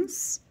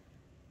things.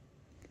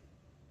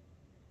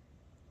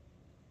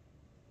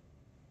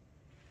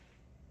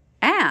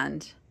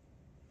 And,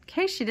 in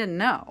case you didn't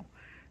know,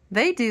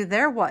 they do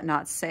their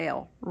Whatnot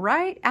sale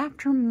right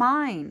after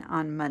mine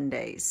on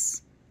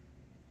Mondays.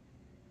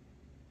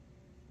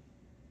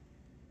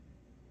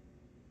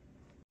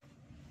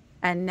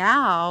 And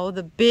now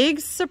the big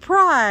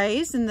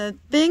surprise and the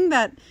thing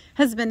that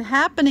has been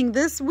happening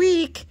this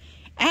week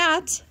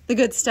at the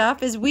Good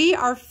Stuff is we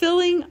are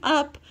filling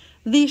up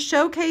the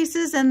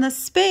showcases and the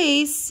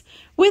space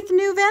with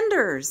new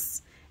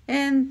vendors.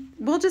 And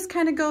we'll just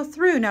kind of go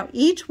through. Now,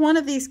 each one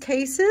of these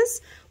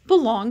cases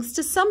belongs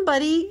to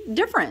somebody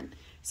different.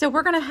 So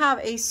we're going to have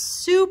a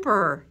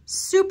super,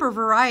 super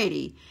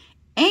variety.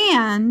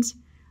 And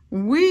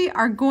we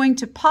are going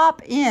to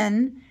pop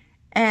in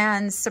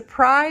and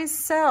surprise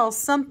sell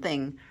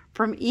something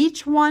from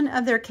each one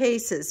of their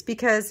cases,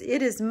 because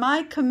it is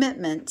my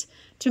commitment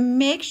to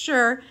make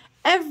sure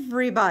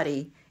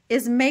everybody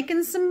is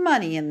making some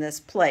money in this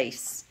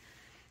place.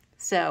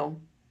 So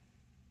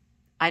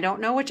I don't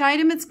know which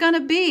item it's going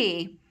to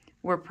be.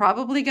 We're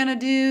probably going to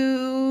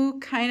do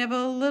kind of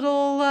a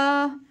little,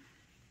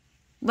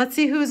 let's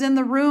see who's in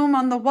the room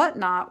on the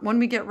Whatnot when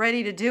we get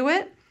ready to do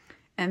it.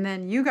 And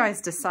then you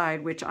guys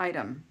decide which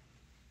item.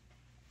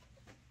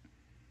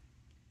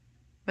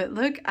 But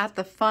look at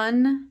the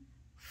fun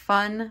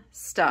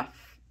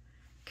stuff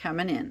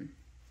coming in.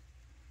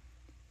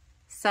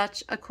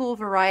 Such a cool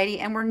variety,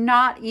 and we're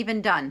not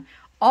even done.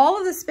 All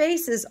of the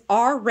spaces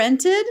are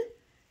rented.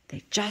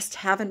 They just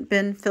haven't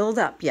been filled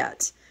up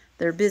yet.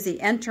 They're busy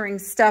entering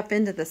stuff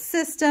into the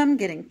system,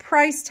 getting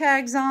price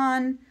tags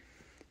on.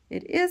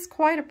 It is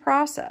quite a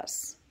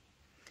process.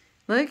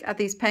 Look at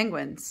these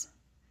penguins.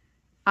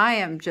 I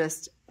am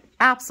just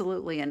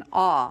absolutely in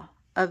awe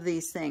of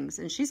these things.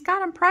 And she's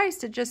got them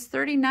priced at just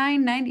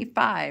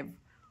 $39.95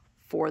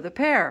 for the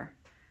pair.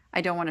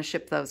 I don't want to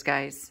ship those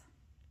guys.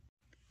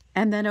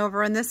 And then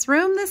over in this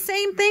room, the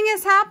same thing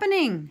is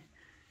happening.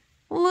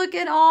 Look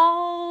at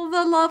all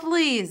the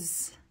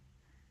lovelies.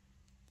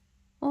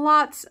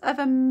 Lots of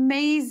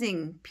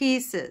amazing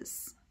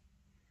pieces.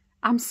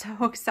 I'm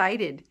so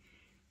excited.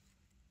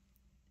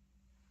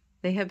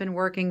 They have been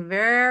working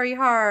very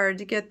hard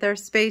to get their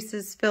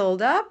spaces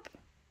filled up.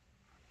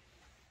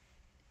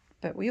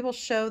 But we will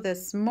show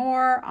this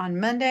more on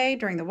Monday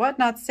during the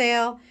Whatnot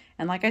sale.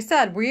 And like I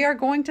said, we are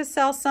going to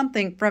sell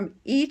something from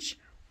each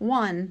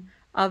one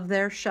of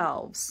their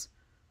shelves.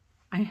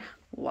 I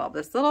love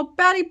this little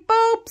Betty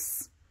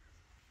Boops.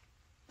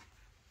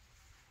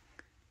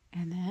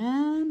 And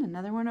then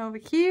another one over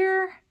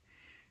here.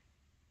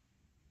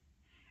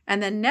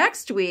 And then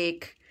next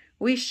week,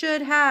 we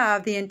should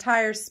have the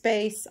entire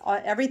space.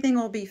 Everything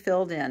will be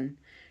filled in.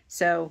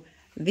 So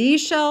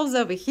these shelves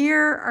over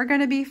here are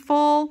going to be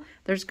full.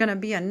 There's going to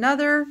be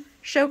another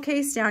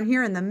showcase down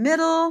here in the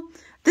middle.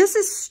 This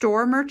is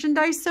store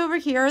merchandise over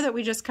here that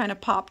we just kind of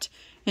popped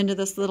into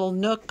this little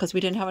nook because we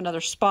didn't have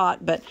another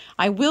spot. But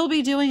I will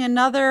be doing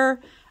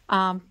another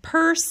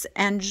purse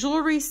and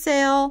jewelry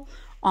sale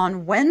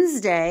on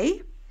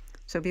Wednesday.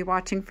 So be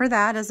watching for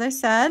that, as I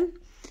said.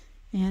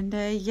 And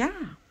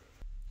yeah,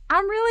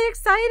 I'm really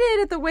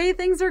excited at the way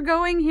things are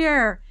going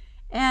here.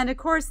 And of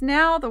course,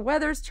 now the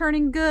weather's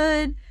turning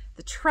good.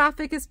 The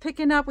traffic is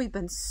picking up. We've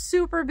been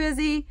super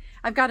busy.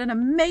 I've got an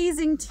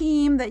amazing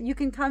team that you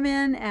can come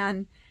in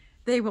and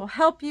they will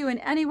help you in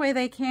any way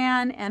they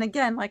can. And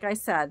again, like I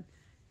said,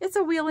 it's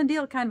a wheel and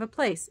deal kind of a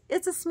place.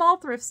 It's a small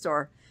thrift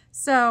store.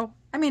 So,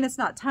 I mean, it's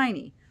not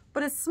tiny,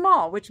 but it's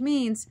small, which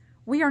means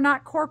we are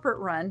not corporate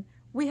run.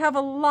 We have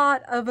a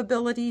lot of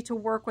ability to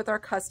work with our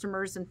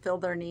customers and fill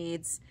their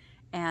needs.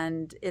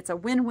 And it's a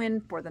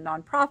win-win for the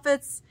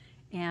nonprofits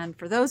and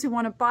for those who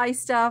want to buy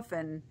stuff.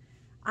 And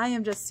I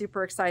am just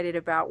super excited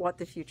about what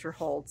the future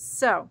holds.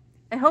 So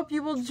I hope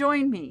you will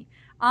join me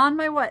on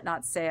my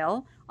Whatnot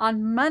sale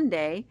on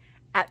Monday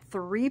at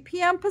 3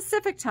 p.m.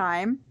 Pacific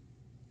time.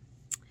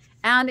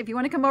 And if you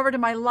want to come over to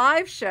my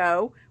live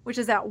show, which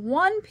is at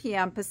 1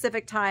 p.m.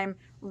 Pacific time,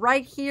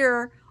 right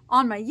here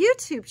on my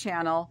YouTube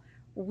channel,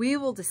 we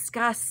will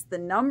discuss the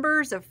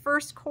numbers of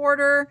first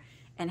quarter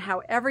and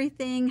how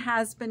everything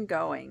has been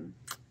going.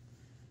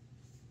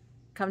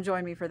 Come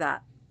join me for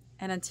that.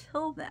 And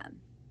until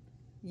then,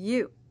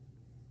 you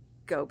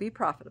go be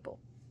profitable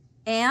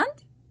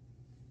and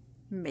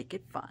make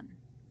it fun.